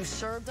who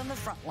served on the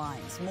front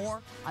lines.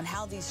 More on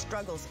how these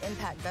struggles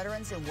impact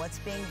veterans and what's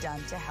being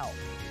done to help.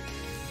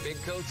 Big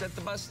coats at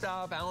the bus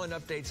stop. Alan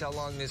updates how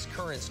long this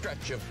current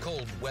stretch of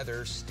cold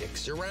weather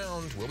sticks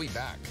around. We'll be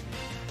back.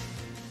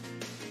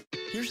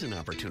 Here's an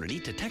opportunity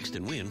to text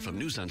and win from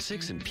News on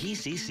 6 and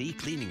PCC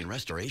Cleaning and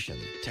Restoration.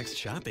 Text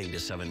shopping to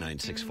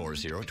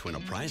 79640 to win a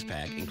prize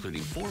pack,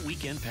 including 4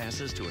 weekend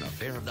passes to an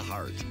Affair of the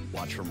Heart.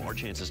 Watch for more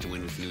chances to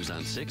win with News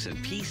on 6 and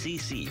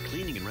PCC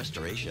Cleaning and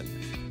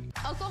Restoration.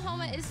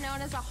 Oklahoma is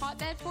known as a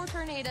hotbed for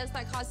tornadoes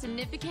that cause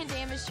significant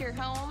damage to your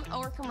home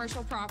or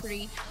commercial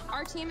property.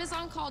 Our team is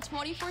on call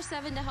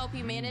 24/7 to help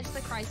you manage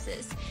the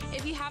crisis.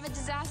 If you have a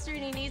disaster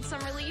and you need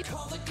some relief,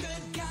 call the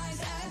good guys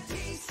at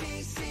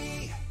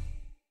PCC.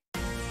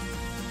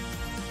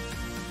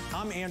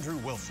 I'm Andrew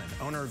Wilson,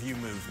 owner of You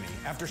Move Me.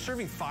 After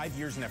serving 5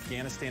 years in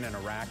Afghanistan and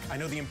Iraq, I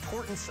know the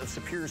importance of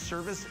superior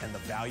service and the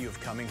value of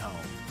coming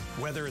home.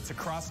 Whether it's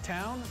across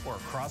town or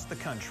across the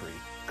country,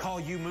 call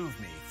You Move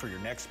Me for your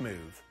next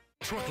move.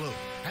 Truckload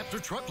after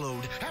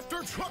truckload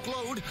after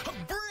truckload of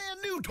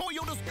brand new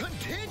Toyotas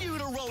continue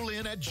to roll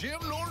in at Jim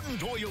Norton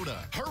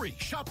Toyota. Hurry,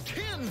 shop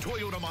 10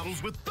 Toyota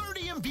models with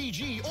 30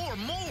 MPG or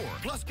more.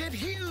 Plus, get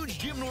huge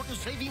Jim Norton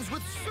savings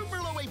with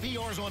super low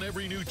APRs on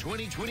every new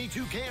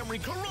 2022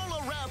 Camry,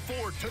 Corolla,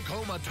 RAV4,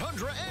 Tacoma,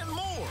 Tundra, and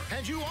more.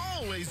 And you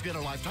always get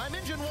a lifetime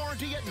engine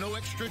warranty at no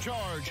extra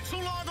charge. So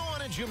log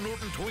on at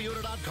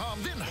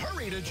JimNortonToyota.com, then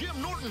hurry to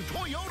Jim Norton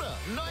Toyota,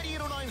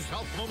 9809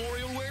 South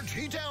Memorial, where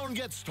T-Town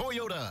gets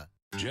Toyota.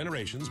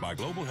 Generations by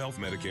Global Health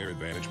Medicare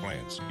Advantage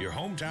Plans, your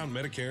hometown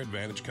Medicare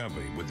Advantage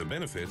company with the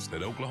benefits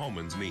that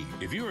Oklahomans need.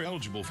 If you are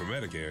eligible for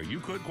Medicare,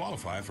 you could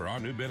qualify for our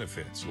new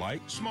benefits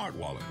like Smart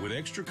Wallet with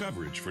extra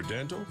coverage for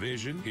dental,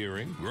 vision,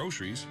 hearing,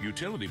 groceries,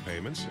 utility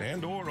payments,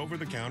 and or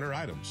over-the-counter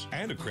items.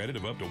 And a credit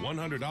of up to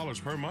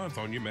 $100 per month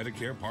on your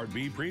Medicare Part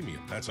B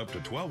premium. That's up to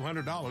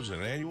 $1,200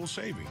 in annual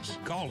savings.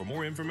 Call for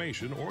more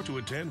information or to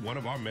attend one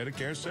of our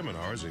Medicare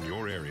seminars in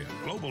your area.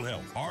 Global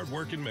Health,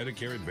 hard-working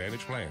Medicare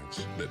Advantage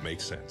plans that make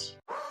sense.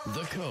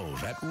 The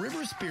Cove at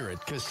River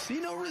Spirit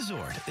Casino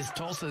Resort is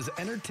Tulsa's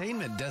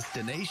entertainment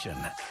destination.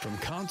 From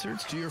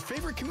concerts to your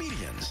favorite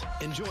comedians,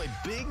 enjoy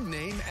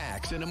big-name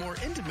acts in a more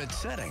intimate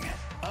setting.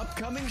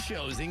 Upcoming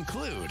shows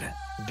include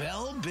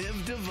Belle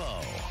Biv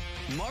DeVoe,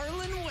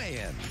 Marlon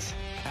Wayans,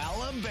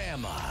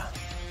 Alabama,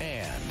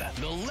 and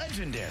the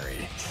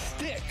legendary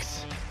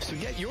Styx. So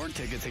get your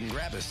tickets and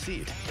grab a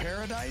seat.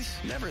 Paradise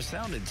never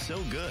sounded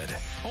so good.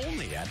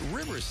 Only at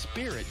River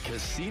Spirit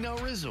Casino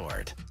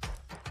Resort.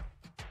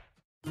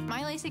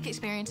 My LASIK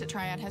experience at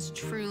Triad has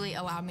truly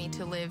allowed me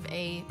to live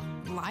a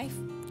life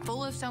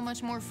full of so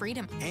much more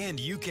freedom. And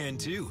you can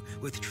too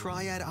with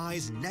Triad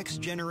Eye's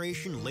next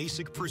generation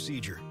LASIK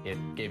procedure.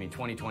 It gave me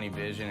 20/20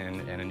 vision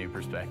and a new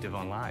perspective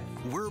on life.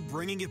 We're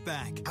bringing it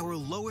back. Our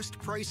lowest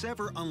price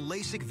ever on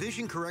LASIK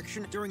vision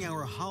correction during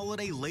our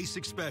holiday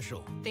LASIK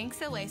special. Thanks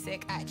to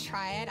LASIK at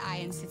Triad Eye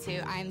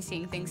Institute, I am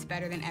seeing things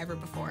better than ever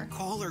before.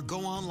 Call or go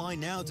online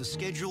now to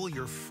schedule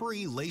your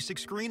free LASIK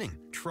screening.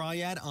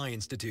 Triad Eye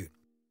Institute.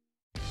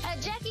 At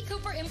Jackie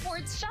Cooper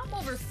Imports shop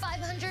over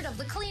 500 of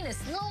the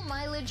cleanest,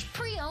 low-mileage,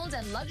 pre-owned,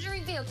 and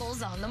luxury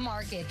vehicles on the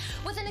market.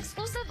 With an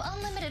exclusive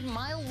unlimited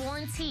mile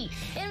warranty.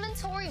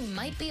 Inventory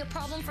might be a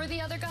problem for the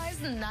other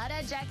guys, not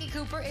at Jackie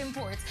Cooper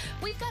Imports.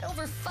 We've got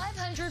over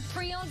 500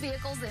 pre-owned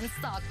vehicles in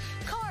stock.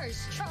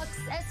 Cars,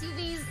 trucks,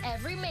 SUVs,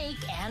 every make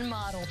and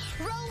model.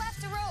 Row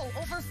after row,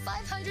 over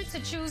 500 to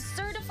choose,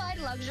 certified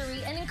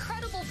luxury, and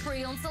incredible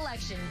pre-owned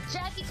selection.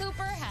 Jackie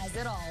Cooper has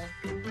it all.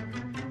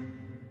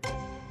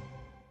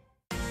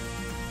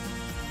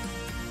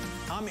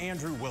 I'm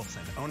Andrew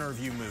Wilson, owner of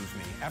You Move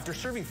Me. After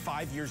serving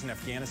 5 years in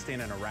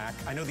Afghanistan and Iraq,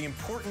 I know the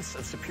importance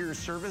of superior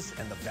service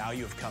and the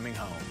value of coming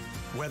home.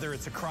 Whether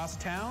it's across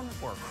town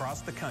or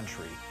across the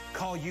country,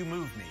 call You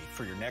Move Me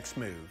for your next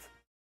move.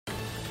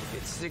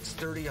 It's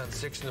 6:30 on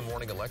 6 in the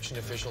morning. Election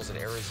officials in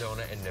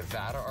Arizona and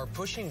Nevada are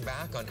pushing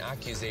back on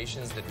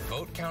accusations that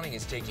vote counting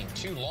is taking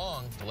too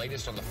long. The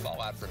latest on the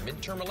fallout from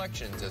midterm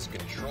elections as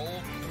control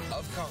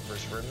of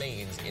Congress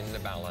remains in the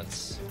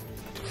balance.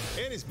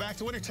 It is back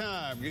to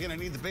wintertime. You're going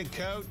to need the big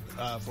coat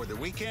for the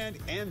weekend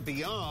and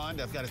beyond.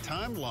 I've got a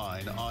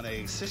timeline on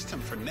a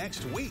system for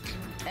next week.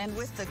 And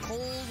with the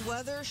cold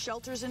weather,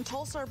 shelters in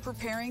Tulsa are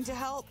preparing to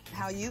help.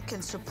 How you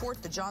can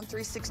support the John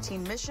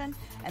 3:16 mission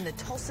and the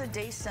Tulsa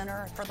Day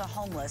Center for the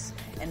Homeless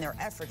in their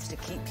efforts to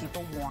keep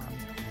people warm.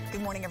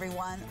 Good morning,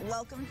 everyone.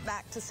 Welcome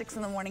back to 6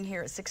 in the morning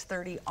here at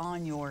 6:30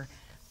 on your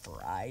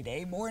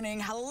Friday morning.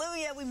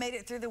 Hallelujah, we made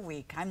it through the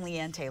week. I'm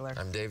Leanne Taylor.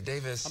 I'm Dave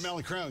Davis. I'm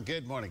Alan Crone.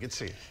 Good morning. Good to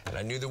see you. And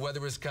I knew the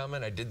weather was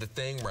coming. I did the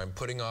thing where I'm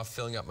putting off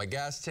filling up my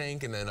gas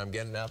tank, and then I'm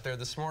getting out there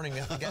this morning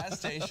at the gas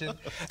station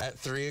at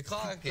 3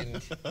 o'clock.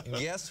 And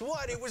guess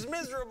what? It was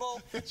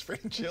miserable. It's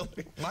freaking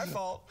chilly. My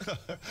fault.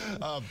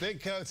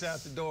 Big coats out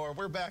the door.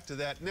 We're back to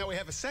that. Now we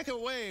have a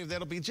second wave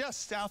that'll be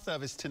just south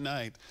of us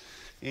tonight.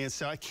 And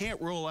so I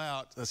can't rule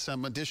out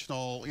some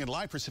additional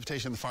light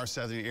precipitation in the far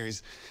southern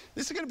areas.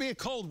 This is going to be a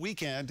cold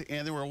weekend,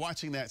 and then we're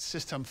watching that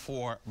system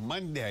for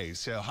Monday.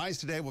 So highs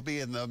today will be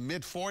in the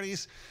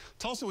mid-40s.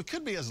 Tulsa, we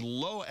could be as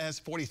low as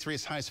 43,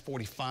 as high as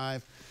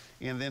 45.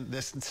 And then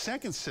this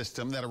second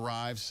system that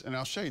arrives, and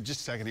I'll show you in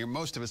just a second here,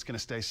 most of it's going to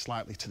stay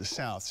slightly to the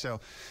south.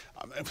 So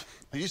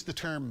I use the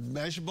term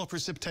measurable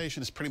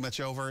precipitation is pretty much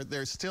over.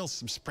 There's still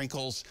some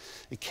sprinkles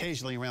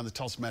occasionally around the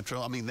Tulsa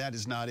metro. I mean, that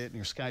is not it in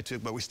your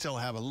SkyTube, but we still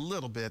have a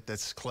little bit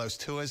that's close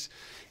to us.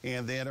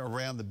 And then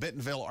around the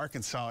Bentonville,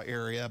 Arkansas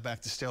area,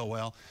 back to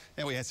Stillwell.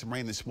 And we had some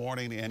rain this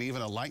morning and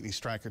even a lightning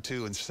strike or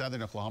two in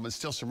southern Oklahoma. And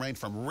still some rain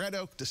from Red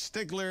Oak to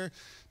Stigler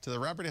to the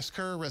Robert S.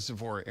 Kerr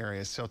Reservoir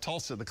area. So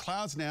Tulsa, the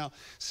clouds now,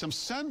 some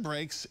sun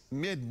breaks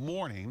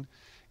mid-morning,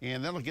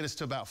 and that'll get us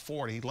to about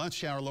 40.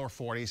 Lunch hour, lower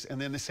 40s,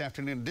 and then this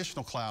afternoon,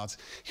 additional clouds.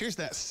 Here's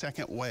that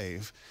second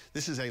wave.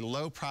 This is a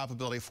low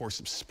probability for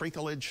some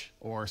sprinklage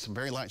or some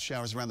very light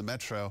showers around the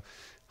metro.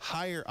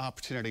 Higher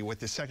opportunity with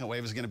the second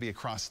wave is going to be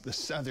across the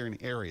southern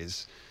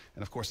areas.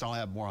 And, of course, I'll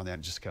have more on that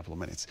in just a couple of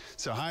minutes.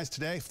 So highs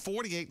today,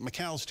 48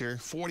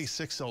 McAllister,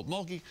 46 Old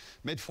Mulkey,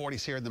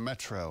 mid-40s here in the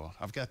metro.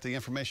 I've got the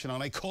information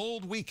on a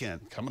cold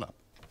weekend coming up.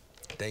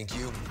 Thank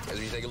you. As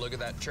we take a look at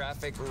that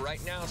traffic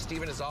right now,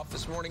 Stephen is off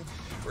this morning.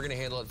 We're going to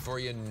handle it for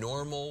you.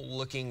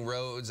 Normal-looking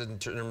roads in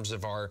terms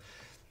of our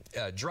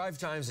drive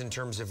times, in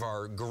terms of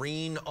our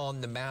green on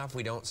the map.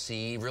 We don't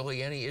see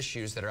really any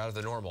issues that are out of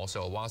the normal.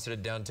 So Owasso to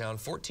downtown,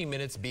 14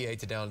 minutes. BA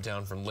to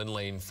downtown from Lynn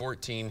Lane,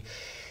 14.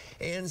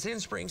 And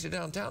Sand Springs to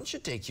downtown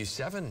should take you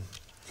 7.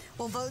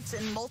 Well, votes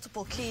in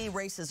multiple key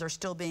races are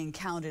still being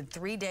counted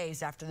 3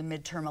 days after the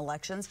midterm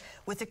elections,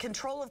 with the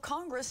control of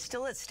Congress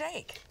still at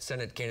stake.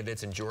 Senate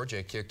candidates in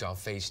Georgia kicked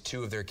off phase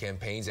 2 of their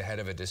campaigns ahead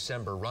of a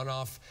December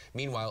runoff.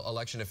 Meanwhile,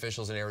 election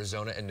officials in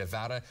Arizona and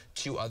Nevada,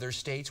 2 other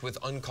states with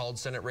uncalled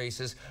Senate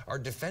races, are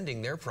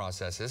defending their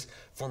processes.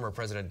 Former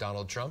President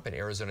Donald Trump and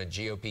Arizona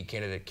GOP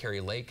candidate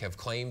Kari Lake have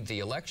claimed the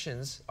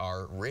elections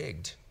are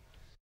rigged.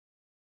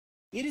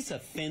 It is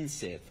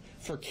offensive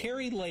for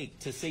Kari Lake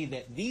to say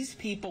that these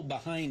people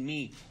behind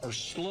me are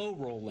slow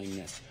rolling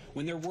this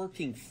when they're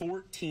working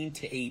 14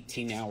 to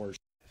 18 hours.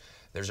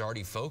 There's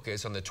already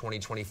focus on the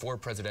 2024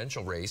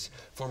 presidential race.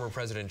 Former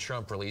President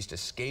Trump released a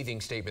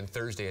scathing statement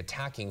Thursday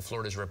attacking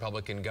Florida's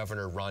Republican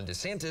Governor Ron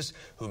DeSantis,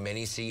 who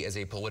many see as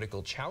a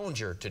political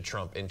challenger to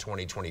Trump in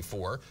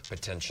 2024,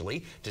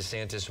 potentially.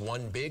 DeSantis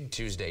won big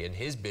Tuesday in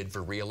his bid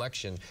for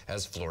re-election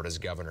as Florida's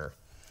governor.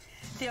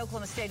 The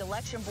Oklahoma State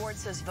Election Board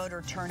says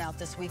voter turnout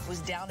this week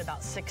was down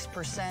about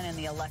 6% in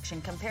the election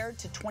compared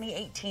to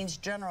 2018's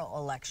general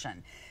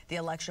election. The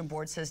Election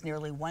Board says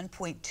nearly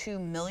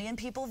 1.2 million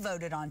people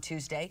voted on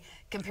Tuesday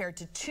compared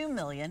to 2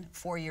 million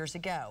 4 years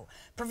ago.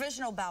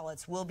 Provisional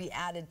ballots will be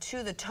added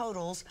to the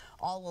totals.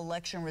 All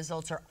election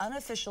results are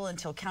unofficial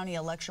until County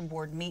Election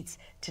Board meets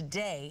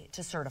today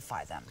to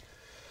certify them.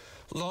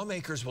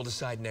 Lawmakers will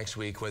decide next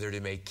week whether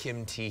to make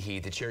Kim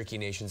Teehee the Cherokee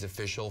Nation's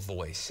official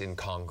voice in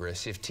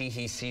Congress. If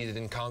Teehee's seated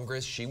in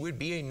Congress, she would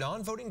be a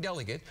non-voting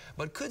delegate,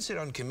 but could sit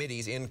on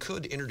committees and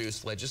could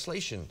introduce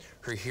legislation.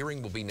 Her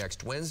hearing will be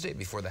next Wednesday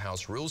before the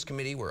House Rules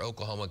Committee, where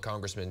Oklahoma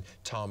Congressman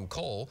Tom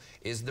Cole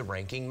is the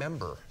ranking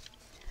member.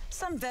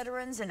 Some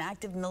veterans and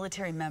active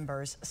military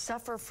members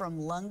suffer from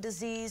lung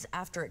disease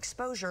after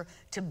exposure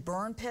to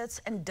burn pits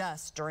and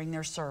dust during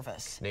their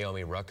service.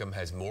 Naomi Ruckham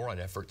has more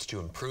on efforts to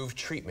improve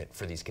treatment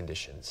for these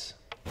conditions.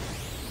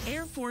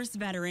 Air Force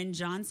veteran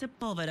John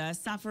Sepulveda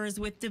suffers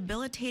with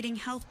debilitating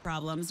health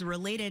problems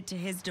related to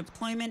his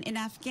deployment in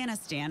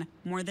Afghanistan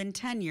more than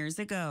 10 years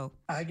ago.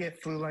 I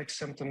get flu-like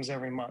symptoms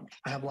every month.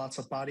 I have lots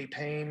of body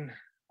pain.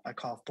 I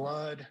cough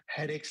blood,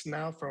 headaches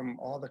now from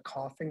all the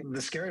coughing.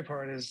 The scary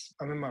part is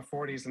I'm in my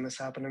 40s and this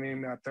happened to me in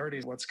my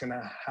 30s. What's going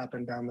to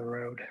happen down the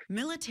road?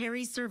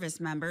 Military service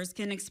members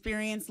can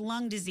experience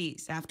lung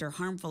disease after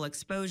harmful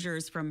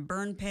exposures from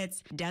burn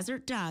pits,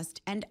 desert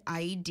dust, and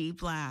IED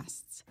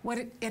blasts. What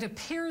it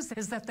appears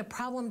is that the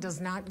problem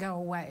does not go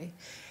away.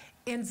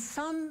 In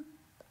some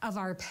of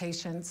our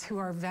patients who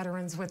are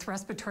veterans with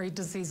respiratory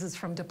diseases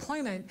from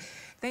deployment,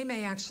 they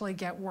may actually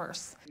get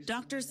worse.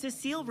 Dr.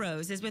 Cecile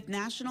Rose is with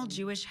National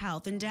Jewish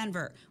Health in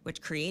Denver,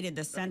 which created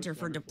the Center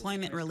for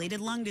Deployment-Related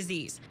Lung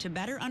Disease to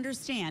better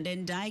understand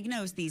and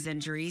diagnose these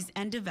injuries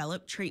and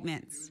develop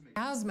treatments.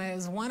 Asthma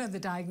is one of the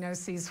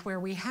diagnoses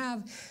where we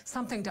have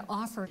something to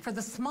offer. For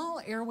the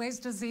small airways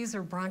disease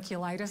or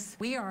bronchiolitis,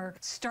 we are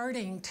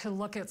starting to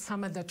look at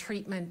some of the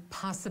treatment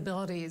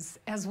possibilities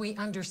as we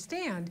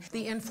understand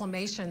the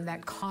inflammation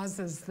that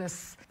causes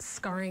this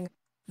scarring.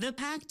 The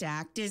PACT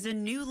Act is a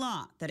new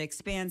law that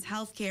expands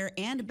health care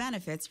and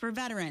benefits for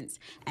veterans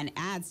and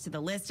adds to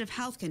the list of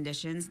health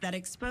conditions that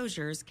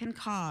exposures can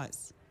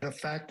cause. The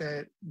fact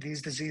that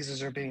these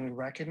diseases are being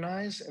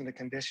recognized and the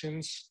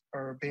conditions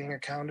are being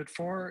accounted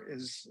for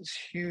is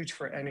huge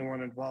for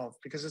anyone involved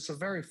because it's a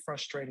very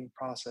frustrating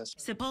process.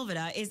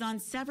 Sepulveda is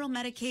on several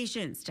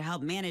medications to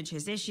help manage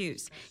his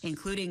issues,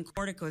 including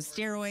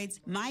corticosteroids,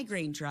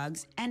 migraine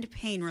drugs, and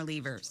pain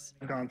relievers.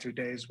 I've gone through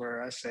days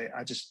where I say,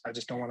 I just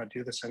don't want to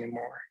do this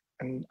anymore.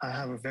 And I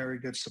have a very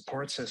good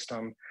support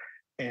system,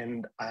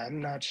 and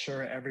I'm not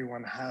sure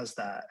everyone has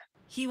that.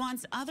 He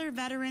wants other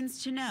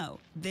veterans to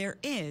know there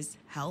is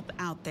help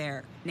out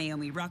there.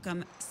 Naomi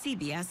Ruckham,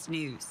 CBS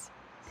News.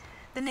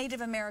 The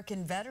Native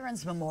American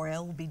Veterans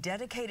Memorial will be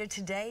dedicated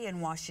today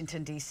in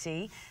Washington,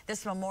 D.C.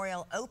 This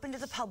memorial opened to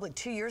the public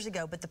 2 years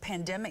ago, but the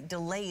pandemic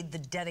delayed the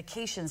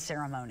dedication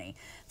ceremony.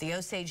 The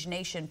Osage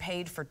Nation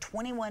paid for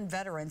 21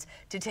 veterans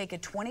to take a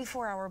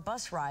 24-hour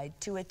bus ride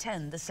to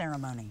attend the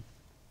ceremony.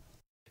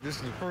 This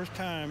is the first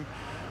time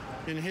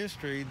in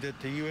history that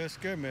the U.S.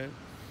 government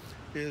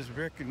is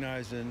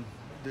recognizing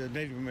the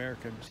Native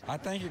Americans. I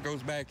think it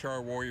goes back to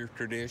our warrior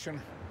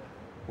tradition.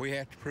 We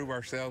have to prove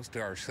ourselves to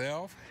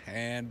ourselves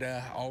and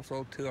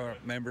also to our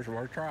members of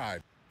our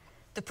tribe.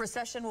 The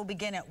procession will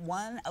begin at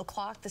 1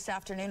 o'clock this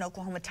afternoon,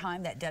 Oklahoma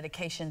time. That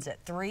dedication's at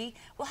 3.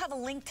 We'll have a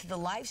link to the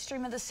live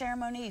stream of the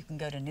ceremony. You can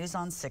go to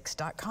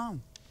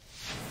newson6.com.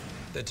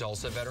 The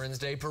Tulsa Veterans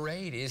Day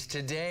Parade is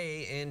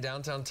today in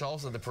downtown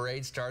Tulsa. The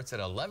parade starts at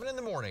 11 in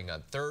the morning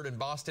on 3rd and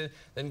Boston,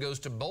 then goes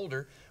to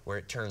Boulder, where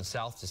it turns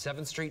south to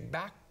 7th Street,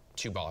 back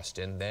to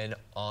Boston, then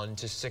on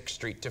to 6th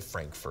Street to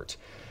Frankfort.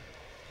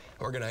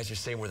 Organizers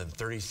say more than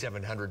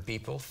 3,700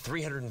 people,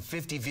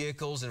 350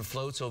 vehicles and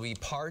floats will be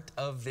part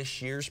of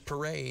this year's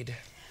parade.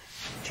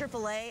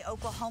 AAA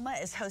Oklahoma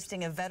is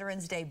hosting a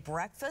Veterans Day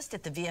breakfast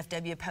at the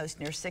VFW Post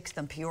near 6th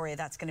and Peoria.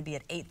 That's going to be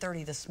at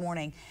 8:30 this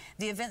morning.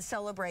 The event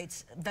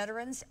celebrates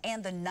veterans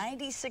and the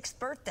 96th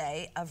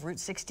birthday of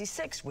Route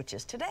 66, which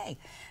is today.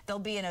 There'll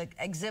be an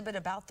exhibit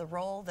about the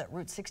role that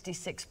Route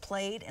 66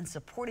 played in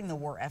supporting the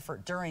war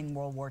effort during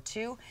World War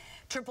II.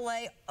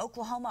 AAA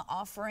Oklahoma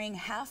offering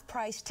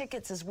half-price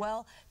tickets as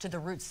well to the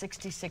Route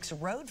 66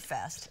 Road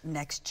Fest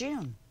next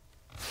June.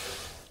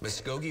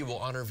 Muskogee will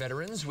honor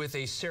veterans with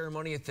a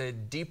ceremony at the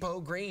Depot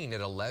Green at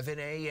 11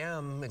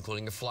 a.m.,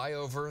 including a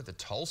flyover. The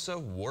Tulsa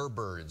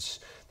Warbirds.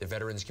 The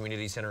Veterans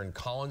Community Center in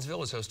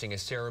Collinsville is hosting a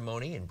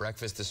ceremony and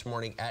breakfast this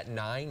morning at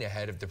 9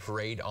 ahead of the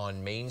parade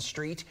on Main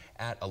Street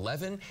at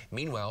 11.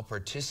 Meanwhile,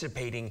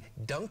 participating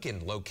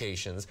Dunkin'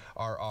 locations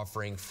are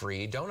offering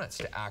free donuts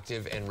to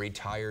active and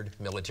retired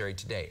military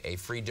today. A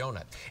free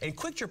donut. And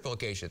Quick Trip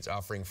locations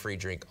offering free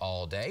drink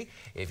all day.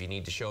 If you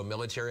need to show a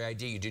military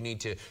ID, you do need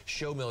to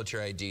show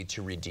military ID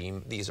to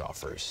redeem these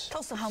offers.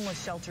 Tulsa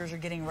homeless shelters are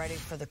getting ready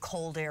for the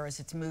cold air as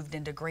it's moved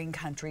into green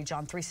country.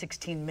 John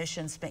 316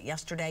 Mission spent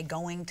yesterday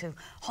going to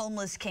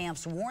homeless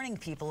camps, warning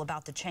people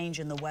about the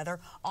change in the weather,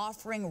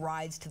 offering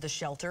rides to the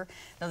shelter.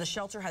 Now, the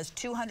shelter has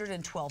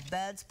 212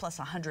 beds plus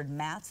 100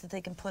 mats that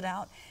they can put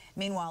out.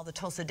 Meanwhile, the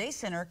Tulsa Day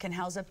Center can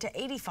house up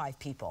to 85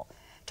 people.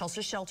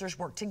 Tulsa shelters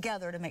work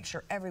together to make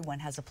sure everyone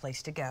has a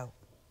place to go.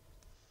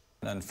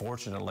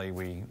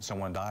 Unfortunately,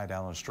 someone died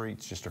down on the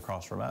streets just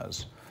across from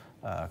us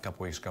a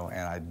couple weeks ago,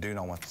 and I do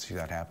not want to see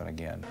that happen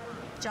again.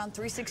 John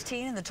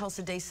 316 and the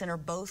Tulsa Day Center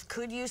both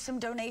could use some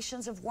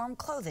donations of warm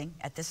clothing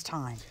at this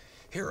time.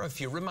 Here are a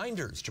few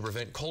reminders to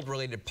prevent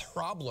cold-related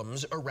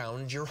problems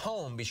around your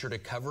home. Be sure to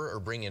cover or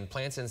bring in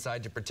plants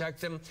inside to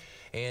protect them.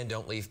 And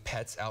don't leave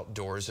pets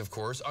outdoors, of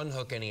course.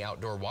 Unhook any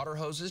outdoor water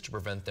hoses to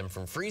prevent them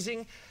from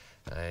freezing.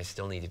 I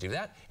still need to do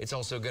that. It's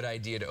also a good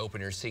idea to open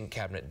your sink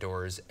cabinet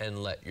doors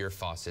and let your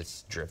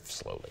faucets drift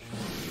slowly.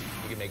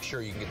 You can make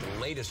sure you can get the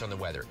latest on the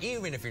weather,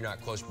 even if you're not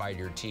close by to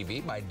your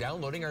TV, by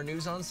downloading our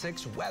News on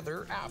 6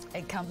 weather app.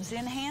 It comes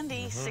in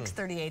handy.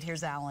 6:38,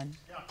 here's Alan.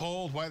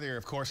 Cold weather,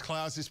 of course,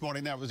 clouds this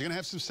morning. Now, we're going to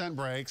have some sun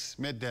breaks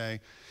midday,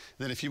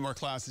 then a few more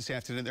clouds this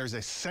afternoon. There's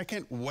a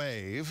second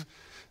wave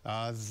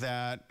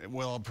that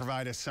will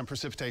provide us some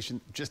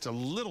precipitation just a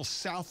little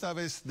south of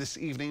us this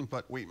evening,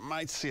 but we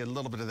might see a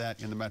little bit of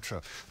that in the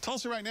metro.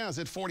 Tulsa right now is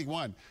at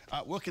 41.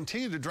 We'll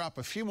continue to drop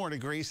a few more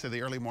degrees to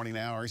the early morning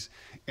hours,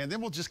 and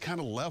then we'll just kind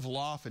of level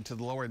off into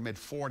the lower and mid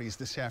 40s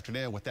this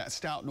afternoon with that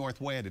stout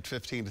north wind at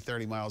 15 to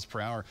 30 miles per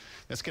hour.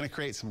 That's going to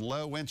create some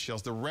low wind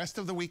chills. The rest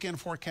of the weekend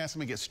forecast, let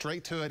me get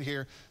straight to it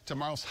here.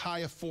 Tomorrow's high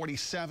of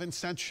 47,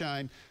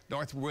 sunshine.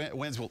 North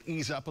winds will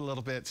ease up a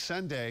little bit.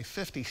 Sunday,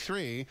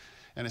 53.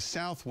 And a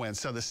south wind.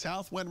 So the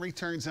south wind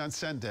returns on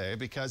Sunday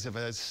because of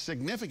a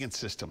significant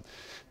system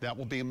that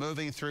will be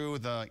moving through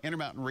the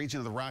Intermountain region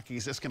of the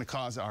Rockies. That's going to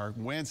cause our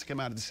winds to come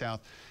out of the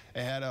south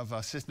ahead of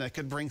a system that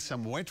could bring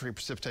some wintry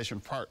precipitation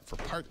for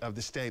part of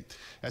the state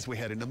as we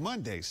head into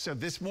Monday. So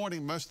this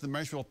morning, most of the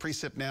measurable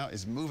precip now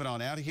is moving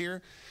on out of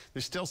here.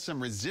 There's still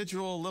some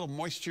residual little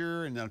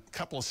moisture in a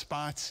couple of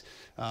spots,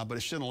 but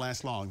it shouldn't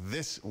last long,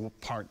 this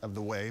part of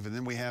the wave. And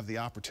then we have the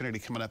opportunity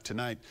coming up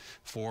tonight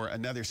for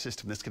another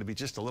system that's going to be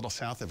just a little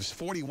south of us.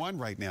 41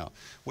 right now.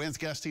 Winds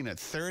gusting at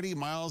 30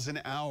 miles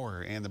an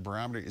hour, and the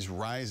barometer is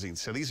rising.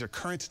 So these are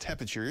current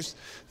temperatures.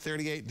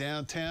 38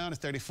 downtown,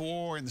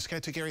 34 in the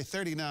Skiatook area,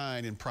 39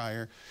 in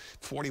Pryor,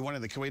 41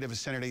 in the Coweta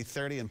vicinity,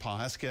 30 in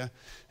Pawhuska.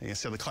 And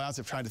so the clouds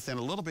have tried to thin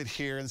a little bit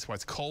here. That's why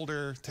it's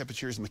colder.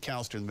 Temperatures in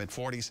McAllister in the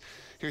mid-40s.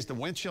 Here's the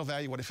wind chill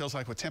value, what it feels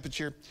like with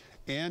temperature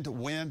and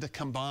wind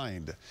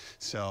combined.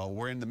 So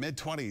we're in the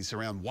mid-20s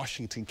around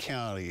Washington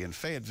County and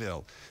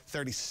Fayetteville,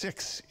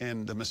 36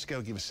 in the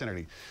Muskogee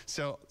vicinity.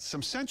 So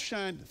some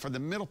sunshine for the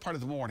middle part of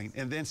the morning,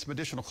 and then some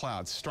additional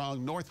clouds,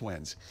 strong north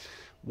winds.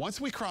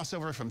 Once we cross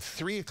over from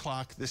 3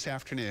 o'clock this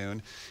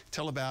afternoon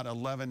till about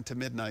 11 to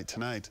midnight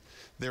tonight,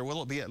 there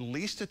will be at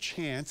least a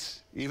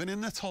chance, even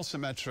in the Tulsa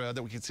metro,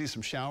 that we could see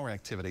some shower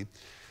activity.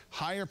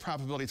 Higher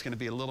probability is going to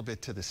be a little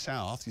bit to the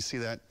south. You see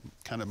that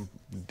kind of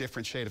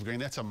different shade of green.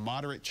 That's a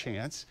moderate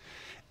chance.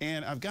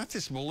 And I've got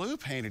this blue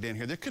painted in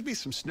here. There could be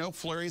some snow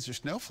flurries or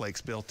snowflakes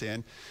built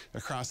in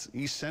across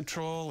east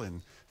central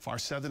and far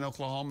southern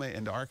Oklahoma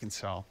into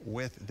Arkansas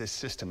with this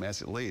system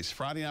as it leaves.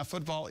 Friday night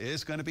football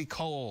is going to be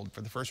cold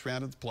for the first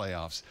round of the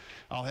playoffs.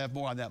 I'll have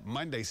more on that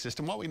Monday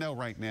system, what we know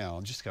right now,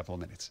 in just a couple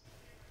of minutes.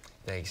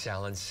 Thanks,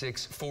 Alan.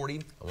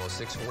 6:40,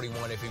 almost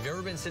 6:41. If you've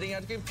ever been sitting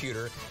at a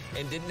computer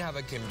and didn't have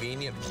a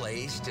convenient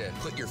place to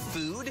put your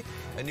food,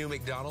 a new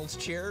McDonald's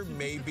chair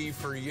may be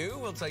for you.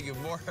 We'll tell you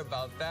more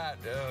about that.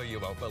 Oh, you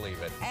won't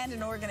believe it. And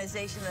an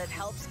organization that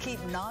helps keep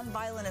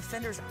nonviolent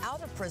offenders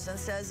out of prison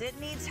says it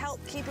needs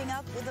help keeping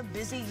up with a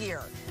busy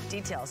year.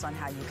 Details on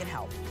how you can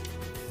help.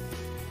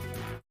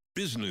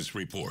 Business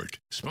Report,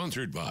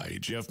 sponsored by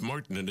Jeff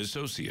Martin and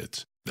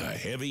Associates, the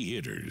heavy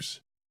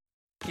hitters.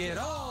 Get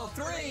all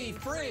three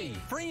free.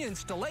 Free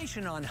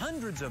installation on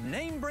hundreds of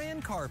name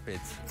brand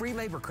carpets. Free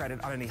labor credit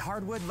on any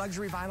hardwood,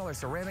 luxury vinyl, or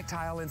ceramic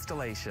tile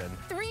installation.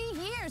 3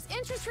 years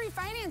interest-free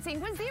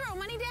financing with zero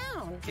money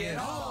down. Get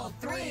all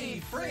three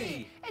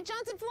free. At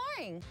Johnson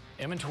Flooring.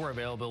 Inventory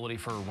availability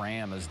for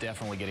RAM is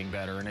definitely getting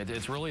better, and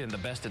it's really the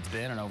best it's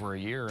been in over a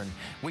year, and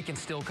we can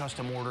still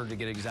custom order to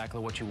get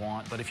exactly what you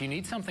want. But if you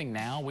need something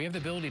now, we have the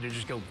ability to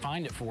just go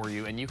find it for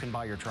you, and you can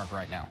buy your truck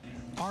right now.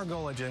 Our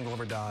goal at Jen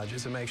Glover Dodge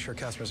is to make sure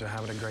customers are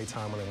having a great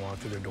time when they walk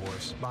through their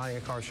doors. Buying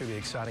a car should be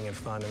exciting and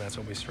fun, and that's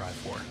what we strive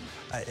for.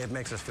 It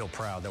makes us feel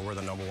proud that we're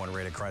the #1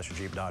 rated Chrysler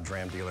Jeep Dodge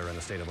Ram dealer in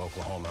the state of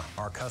Oklahoma.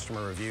 Our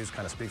customer reviews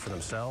kind of speak for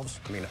themselves.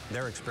 I mean,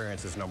 their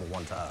experience is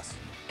 #1 to us.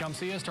 Come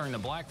see us during the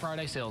Black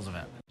Friday sales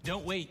event.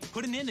 Don't wait.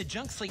 Put an end to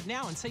junk sleep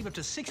now and save up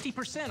to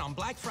 60% on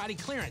Black Friday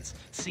clearance.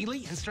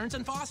 Sealy and Stearns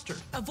 & Foster.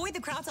 Avoid the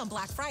crowds on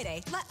Black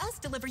Friday. Let us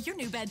deliver your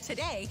new bed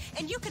today,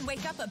 and you can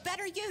wake up a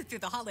better you through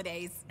the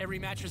holidays. Every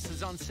mattress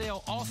is on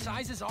sale. All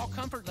sizes, all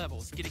comfort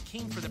levels. Get a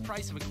king for the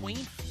price of a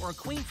queen or a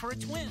queen for a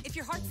twin. If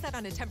your heart's set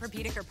on a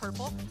Tempur-Pedic or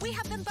Purple, we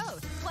have them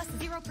both. Plus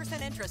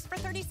 0% interest for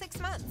 36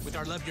 months. With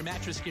our Love Your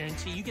Mattress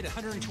guarantee, you get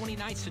 120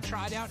 nights to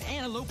try it out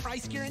and a low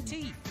price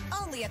guarantee.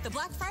 Only at the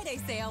Black Friday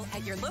sale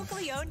at your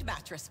locally owned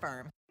mattress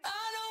firm.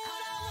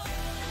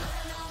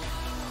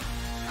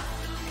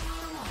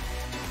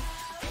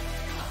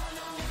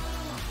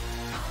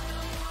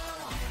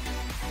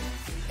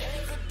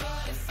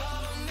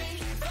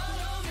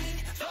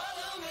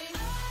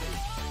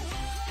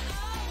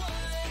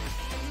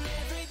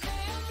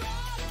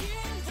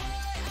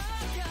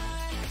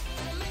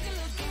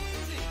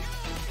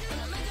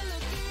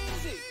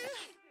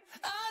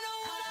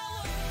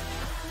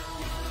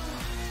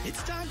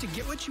 It's time to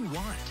get what you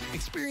want.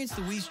 Experience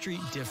the Wee Street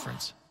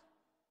difference.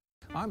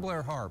 I'm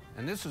Blair Harp,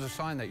 and this is a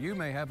sign that you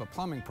may have a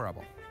plumbing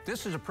problem.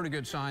 This is a pretty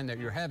good sign that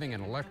you're having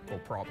an electrical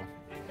problem.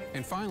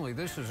 And finally,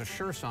 this is a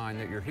sure sign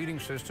that your heating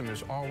system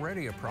is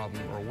already a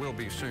problem or will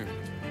be soon.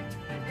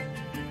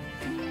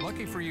 Lucky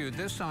Lucky for you,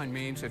 this sign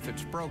means if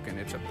it's broken,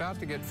 it's about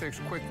to get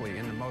fixed quickly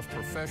in the most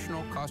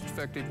professional,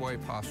 cost-effective way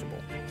possible.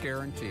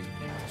 Guaranteed.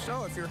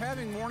 So if you're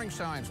having warning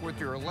signs with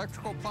your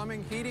electrical,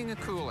 plumbing, heating, and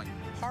cooling,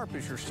 HARP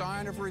is your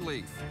sign of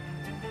relief.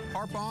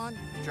 HARP on,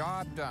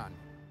 job done.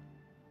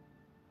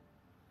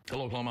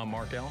 Hello, Oklahoma. I'm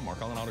Mark Allen,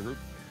 Mark Allen Auto Group.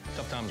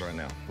 Tough times right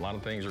now. A lot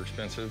of things are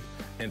expensive.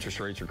 Interest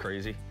rates are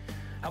crazy.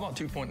 How about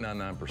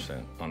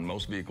 2.99% on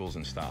most vehicles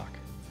in stock?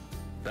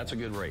 That's a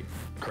good rate.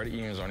 Credit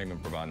unions aren't even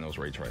providing those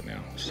rates right now.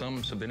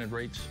 Some subvented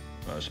rates,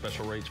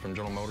 special rates from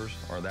General Motors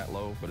are that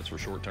low, but it's for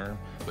short term.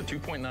 But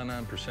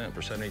 2.99%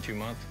 for 72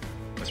 months,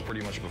 that's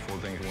pretty much before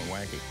things went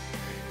wacky.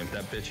 If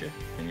that fits you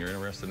and you're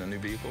interested in a new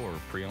vehicle or a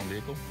pre-owned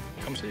vehicle,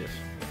 come see us.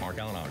 Mark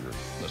Allen Auto Group.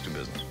 Let's do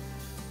business.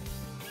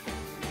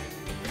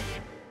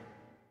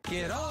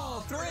 Get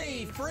all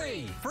three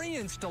free. Free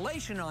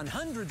installation on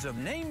hundreds of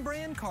name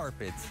brand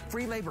carpets.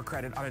 Free labor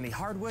credit on any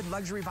hardwood,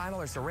 luxury vinyl,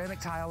 or ceramic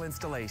tile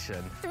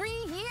installation. 3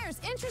 years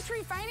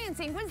interest-free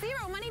financing with 0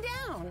 money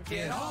down.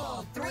 Get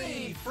all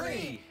three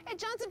free at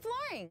Johnson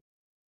Flooring.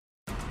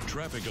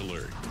 Traffic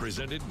alert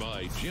presented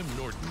by Jim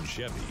Norton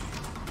Chevy.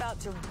 About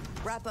to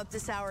wrap up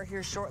this hour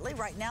here shortly.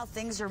 Right now,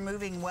 things are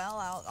moving well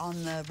out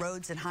on the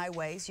roads and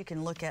highways. You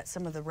can look at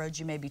some of the roads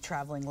you may be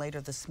traveling later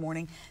this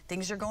morning.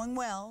 Things are going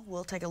well.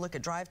 We'll take a look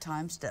at drive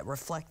times that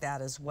reflect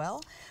that as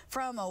well.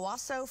 From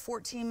Owasso,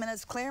 14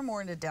 minutes.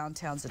 Claremore into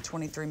downtown's a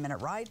 23-minute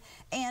ride,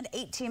 and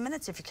 18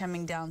 minutes if you're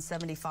coming down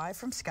 75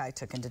 from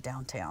Skytook into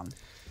downtown.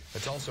 The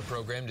Tulsa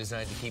program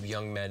designed to keep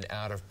young men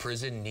out of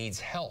prison needs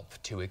help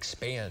to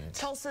expand.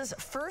 Tulsa's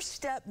First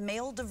Step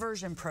Male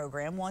Diversion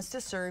Program wants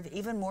to serve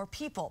even more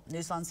people.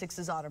 News on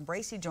 6's Autumn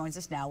Bracey joins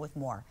us now with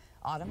more.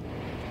 Autumn?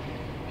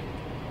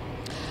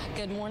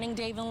 Good morning,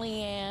 Dave and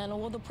Leanne.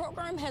 Well, the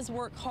program has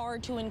worked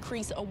hard to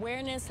increase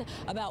awareness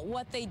about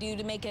what they do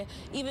to make an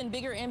even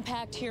bigger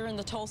impact here in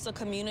the Tulsa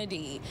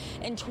community.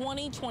 In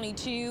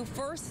 2022,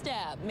 First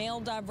Step Male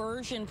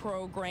Diversion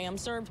Program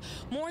served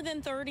more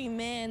than 30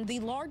 men,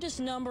 the largest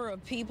number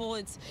of people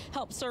it's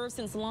helped serve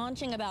since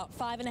launching about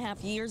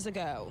 5.5 years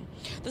ago.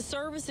 The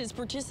services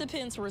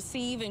participants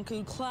receive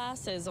include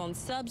classes on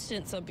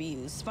substance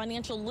abuse,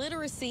 financial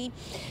literacy,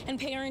 and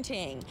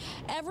parenting.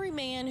 Every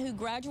man who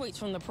graduates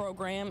from the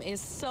program is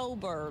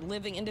sober,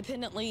 living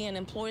independently, and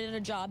employed at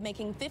a job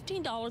making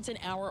 $15 an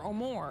hour or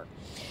more.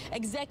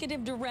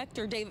 Executive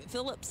Director David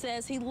Phillips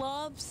says he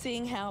loves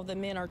seeing how the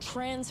men are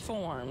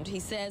transformed.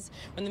 He says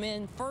when the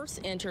men first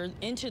entered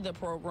into the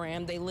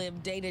program, they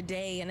live day to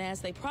day, and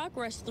as they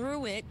progress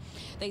through it,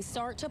 they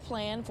start to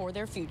plan for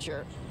their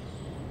future.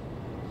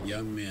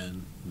 Young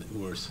men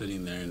were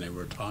sitting there and they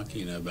were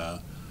talking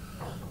about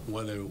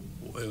whether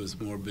it was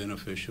more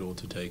beneficial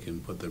to take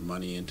and put their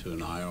money into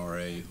an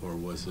IRA, or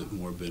was it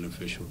more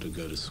beneficial to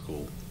go to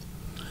school.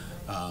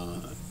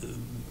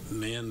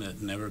 Men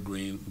that never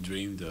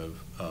dreamed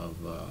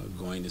of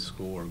going to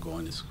school or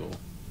going to school.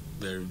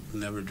 They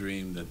never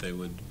dreamed that they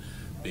would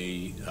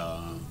be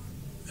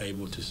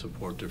able to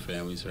support their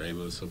families or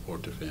able to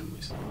support their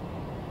families.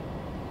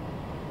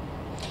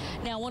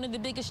 Now, one of the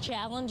biggest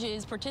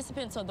challenges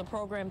participants of the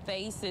program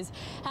face is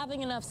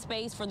having enough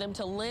space for them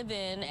to live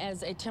in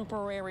as a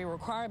temporary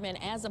requirement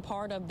as a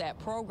part of that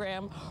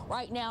program.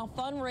 Right now,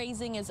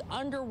 fundraising is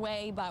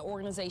underway by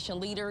organization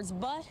leaders,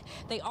 but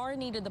they are in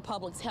need of the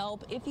public's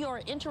help. If you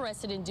are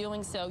interested in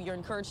doing so, you're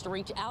encouraged to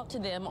reach out to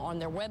them on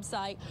their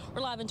website.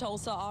 We're live in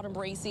Tulsa. Autumn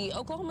Bracey,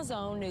 Oklahoma's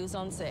Own News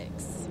on 6.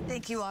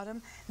 Thank you,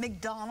 Autumn.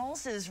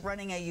 McDonald's is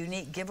running a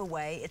unique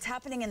giveaway. It's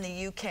happening in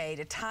the UK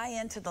to tie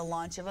into the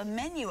launch of a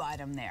menu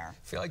item there.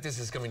 I feel like this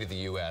is coming to the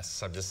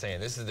U.S. I'm just saying.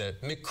 This is the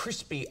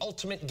McCrispy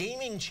Ultimate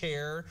Gaming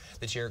Chair.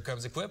 The chair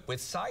comes equipped with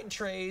side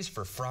trays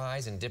for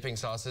fries and dipping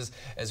sauces,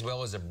 as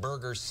well as a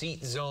burger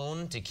seat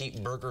zone to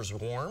keep burgers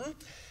warm.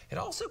 It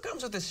also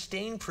comes with a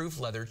stain-proof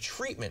leather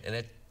treatment and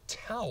a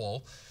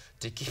towel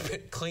to keep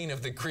it clean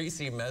of the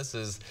greasy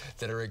messes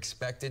that are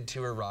expected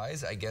to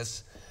arise, I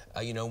guess,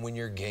 you know, when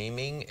you're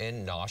gaming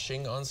and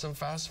noshing on some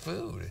fast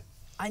food.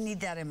 I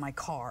need that in my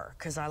car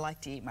because I like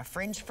to eat my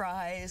French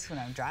fries when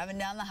I'm driving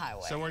down the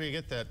highway. So where do you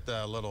get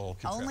that little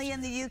contraption? Only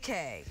in the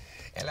UK.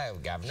 Hello,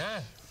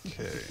 Governor.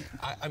 Okay.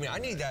 I mean, I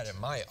need that in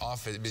my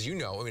office because, you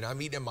know, I mean, I'm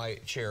eating in my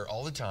chair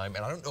all the time,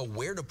 and I don't know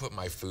where to put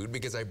my food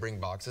because I bring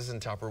boxes and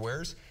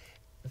Tupperwares.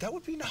 That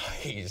would be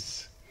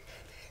nice.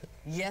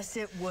 Yes,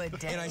 it would,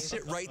 Dave. And I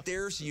sit right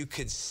there so you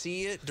could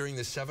see it during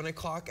the 7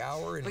 o'clock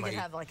hour in we my could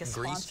have like a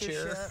grease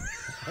chair.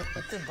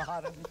 at the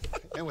bottom.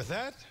 And with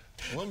that,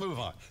 we'll move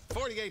on.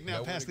 48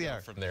 now past the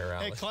hour. From there,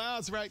 Alice. Hey,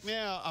 clouds right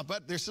now,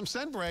 but there's some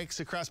sun breaks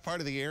across part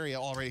of the area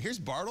already. Here's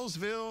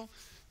Bartlesville.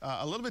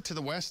 A little bit to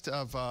the west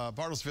of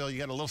Bartlesville, you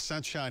got a little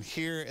sunshine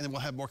here, and then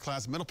we'll have more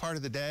clouds middle part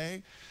of the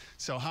day.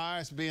 So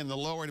highs will be in the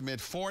lower to mid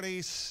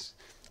 40s.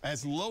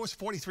 As low as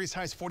 43, as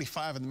high as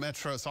 45 in the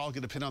metro. It's all going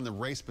to depend on the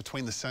race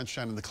between the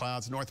sunshine and the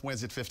clouds. North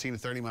winds at 15 to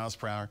 30 miles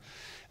per hour.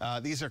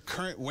 These are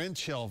current wind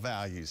chill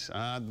values.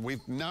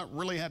 We've not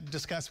really had to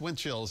discuss wind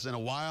chills in a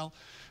while.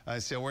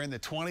 So we're in the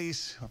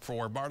 20s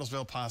for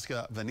Bartlesville,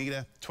 Pasco,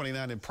 Veneta,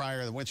 29 in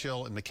Pryor. The wind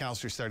chill in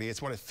McAllister's 38.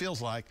 It's what it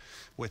feels like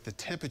with the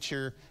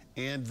temperature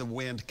and the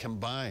wind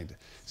combined.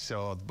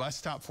 So the bus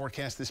stop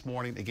forecast this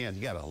morning, again,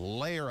 you got to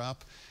layer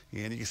up.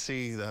 And you can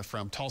see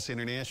from Tulsa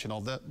International,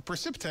 the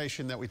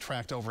precipitation that we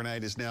tracked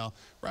overnight is now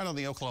right on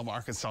the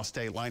Oklahoma-Arkansas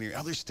state line here.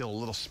 There's still a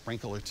little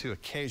sprinkle or two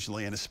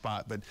occasionally in a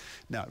spot, but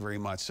not very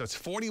much. So it's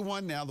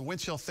 41 now, the wind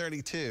chill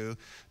 32.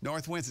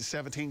 North winds at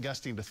 17,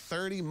 gusting to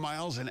 30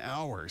 miles an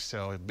hour.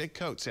 So big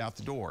coats out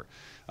the door.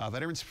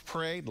 Veterans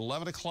Parade,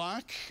 11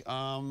 o'clock,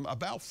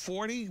 about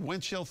 40,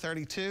 wind chill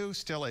 32.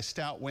 Still a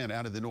stout wind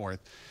out of the north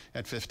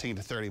at 15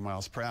 to 30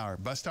 miles per hour.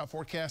 Bus stop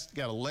forecast,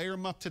 got to layer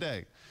them up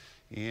today.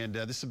 And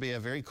this will be a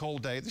very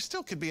cold day. There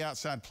still could be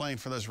outside playing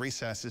for those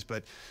recesses,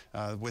 but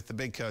with the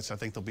big coats, I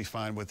think they'll be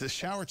fine with this.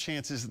 Shower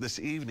chances this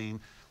evening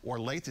or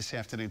late this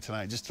afternoon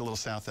tonight, just a little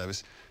south of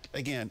us.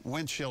 Again,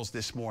 wind chills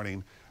this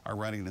morning are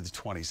running into the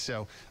 20s.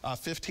 So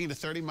 15 to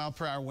 30 mile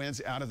per hour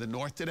winds out of the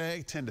north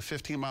today, 10 to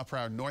 15 mile per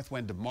hour north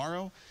wind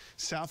tomorrow.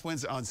 South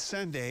winds on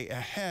Sunday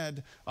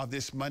ahead of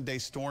this Monday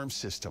storm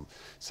system.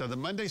 So the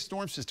Monday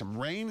storm system,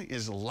 rain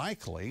is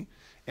likely.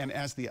 And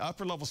as the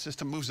upper level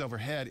system moves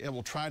overhead, it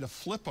will try to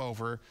flip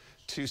over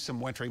to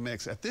some wintry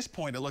mix. At this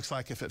point, it looks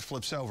like if it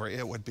flips over,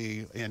 it would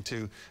be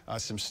into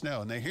some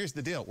snow. Now, here's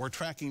the deal. We're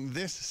tracking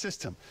this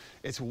system.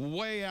 It's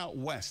way out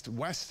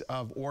west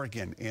of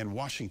Oregon and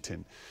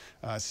Washington.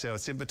 So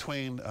it's in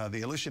between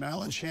the Aleutian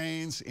Island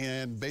chains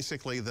and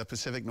basically the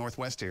Pacific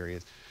Northwest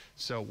areas.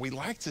 So we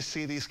like to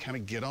see these kind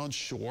of get on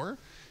shore,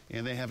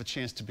 and they have a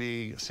chance to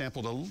be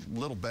sampled a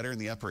little better in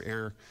the upper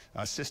air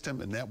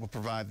system, and that will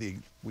provide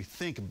we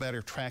think,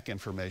 better track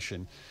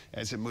information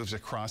as it moves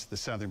across the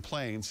southern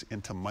plains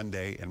into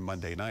Monday and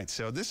Monday night.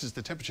 So this is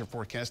the temperature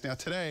forecast. Now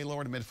today,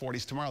 lower to mid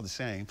 40s, tomorrow the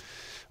same.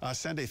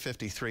 Sunday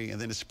 53, and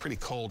then it's pretty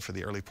cold for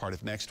the early part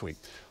of next week.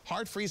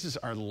 Hard freezes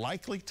are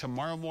likely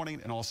tomorrow morning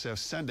and also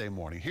Sunday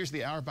morning. Here's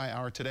the hour by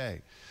hour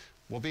today.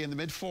 We'll be in the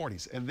mid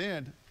 40s, and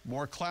then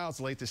more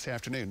clouds late this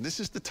afternoon. This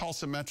is the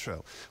Tulsa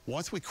Metro.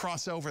 Once we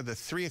cross over the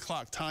 3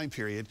 o'clock time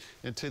period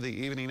into the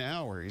evening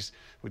hours,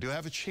 we do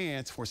have a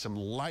chance for some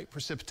light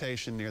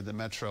precipitation near the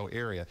metro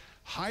area.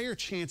 Higher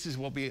chances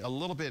will be a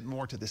little bit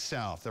more to the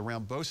south,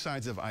 around both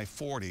sides of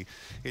I-40.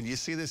 And you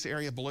see this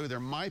area blue, there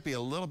might be a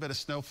little bit of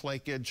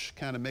snowflakage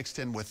kind of mixed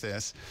in with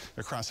this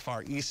across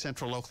far east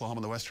central Oklahoma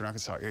and the western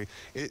Arkansas area.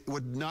 It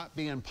would not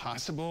be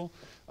impossible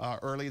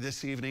early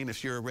this evening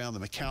if you're around the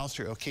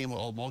McAllister, Okemo,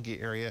 Old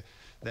Mulgee area,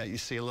 that you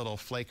see a little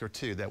flake or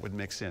two that would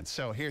mix in.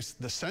 So here's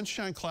the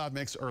sunshine cloud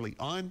mix early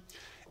on.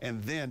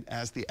 And then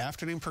as the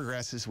afternoon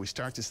progresses, we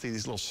start to see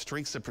these little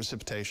streaks of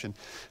precipitation,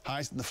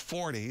 highs in the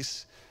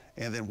 40s.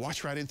 And then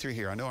watch right in through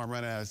here. I know I'm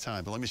running out of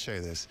time, but let me show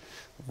you this.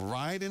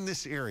 Right in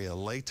this area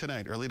late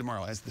tonight, early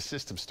tomorrow, as the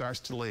system starts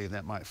to leave,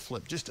 that might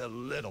flip just a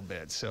little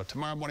bit. So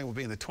tomorrow morning we'll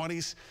be in the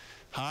 20s.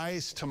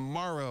 Highs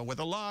tomorrow with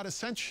a lot of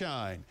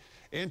sunshine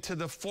into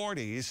the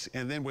 40s,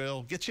 and then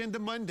we'll get you into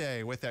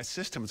Monday with that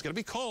system. It's going to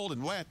be cold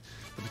and wet.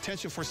 The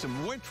potential for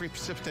some wintry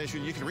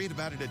precipitation, you can read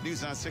about it at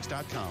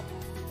newson6.com.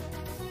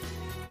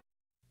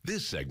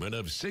 This segment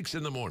of 6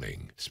 in the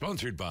Morning,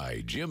 sponsored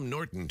by Jim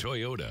Norton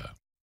Toyota.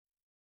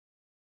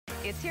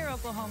 It's here,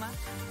 Oklahoma.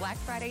 Black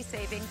Friday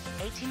savings,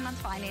 18-month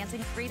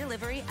financing, free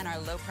delivery, and our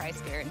low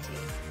price guarantee.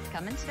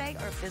 Come in today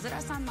or visit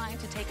us online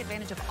to take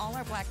advantage of all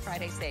our Black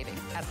Friday savings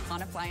at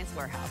Hahn Appliance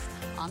Warehouse.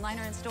 Online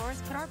or in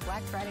stores, put our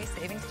Black Friday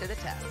savings to the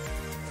test.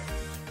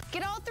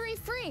 Get all 3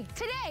 free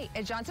today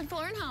at Johnson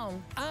Floor &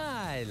 Home.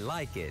 I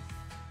like it.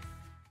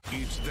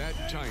 It's that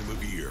time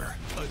of year,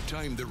 a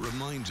time that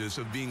reminds us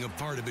of being a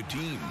part of a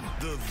team,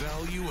 the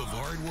value of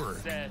hard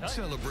work,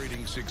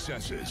 celebrating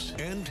successes,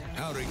 and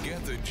how to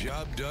get the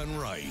job done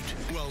right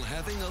while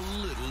having a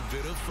little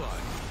bit of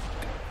fun.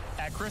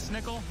 At Chris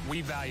Nickel,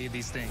 we value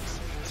these things.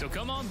 So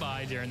come on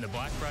by during the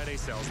Black Friday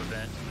sales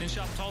event and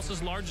shop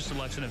Tulsa's largest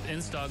selection of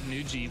in-stock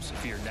new Jeeps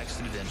for your next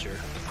adventure.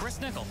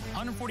 Chris Nickel,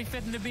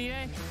 145th in the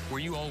VA,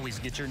 where you always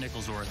get your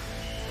nickels worth.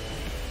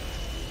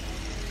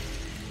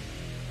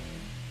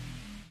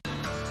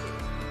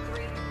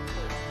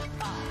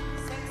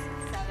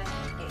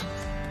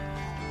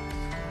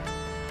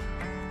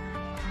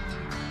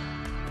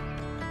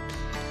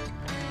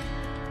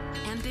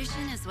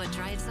 Ambition is what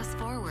drives us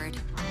forward.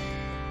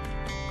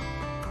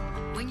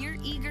 When you're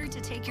eager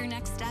to take your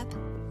next step,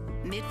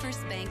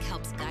 MidFirst Bank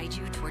helps guide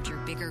you toward your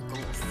bigger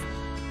goals.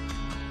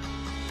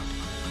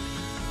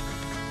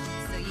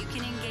 So you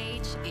can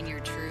engage in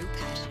your true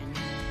passion.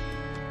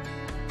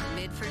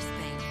 MidFirst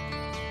Bank,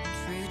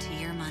 true to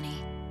your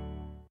money.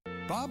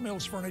 Bob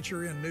Mills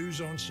Furniture and News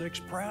on 6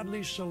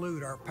 proudly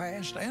salute our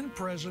past and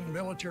present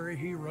military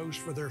heroes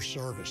for their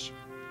service.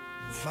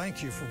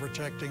 Thank you for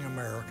protecting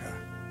America.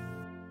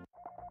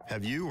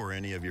 Have you or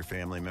any of your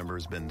family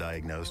members been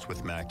diagnosed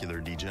with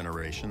macular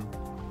degeneration?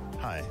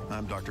 Hi,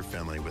 I'm Dr.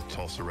 Finley with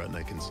Tulsa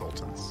Retina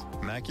Consultants.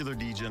 Macular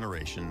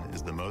degeneration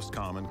is the most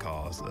common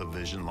cause of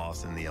vision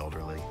loss in the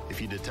elderly. If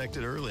you detect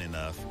it early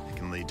enough, it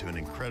can lead to an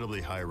incredibly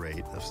high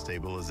rate of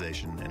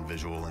stabilization and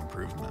visual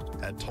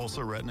improvement. At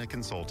Tulsa Retina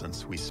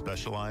Consultants, we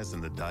specialize in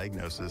the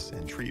diagnosis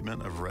and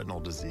treatment of retinal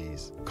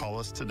disease. Call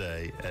us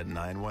today at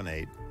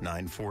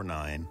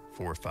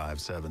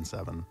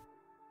 918-949-4577.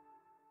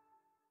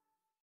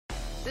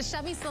 The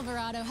Chevy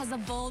Silverado has a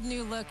bold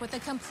new look with a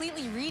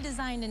completely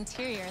redesigned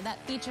interior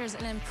that features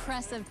an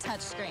impressive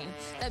touchscreen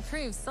that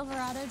proves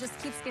Silverado just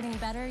keeps getting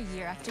better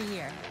year after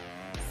year.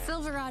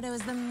 Silverado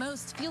is the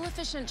most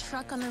fuel-efficient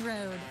truck on the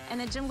road,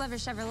 and at Jim Glover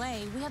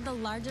Chevrolet, we have the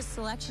largest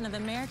selection of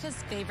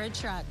America's favorite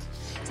truck.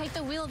 Take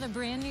the wheel of a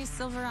brand new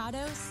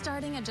Silverado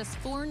starting at just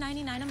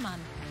 $4.99 a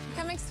month.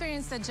 Come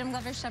experience the Jim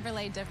Glover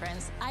Chevrolet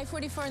difference.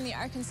 I-44 in the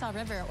Arkansas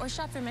River, or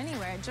shop from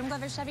anywhere at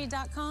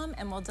JimGloverChevy.com,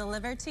 and we'll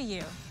deliver to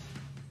you.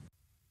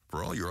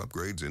 For all your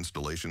upgrades,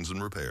 installations,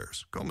 and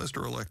repairs, call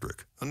Mr.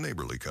 Electric, a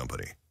neighborly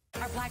company.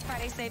 Our Black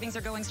Friday savings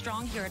are going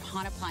strong here at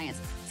Hahn Appliance.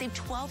 Save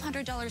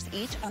 $1,200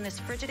 each on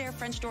this Frigidaire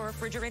French door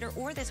refrigerator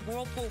or this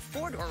Whirlpool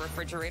 4-door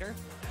refrigerator.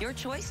 Your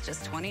choice,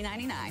 just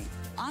 $20.99.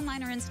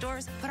 Online or in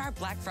stores, put our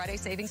Black Friday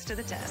savings to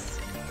the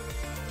test.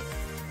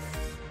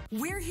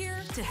 We're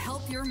here to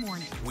help your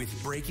morning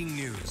with breaking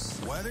news,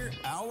 weather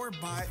hour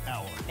by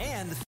hour,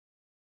 and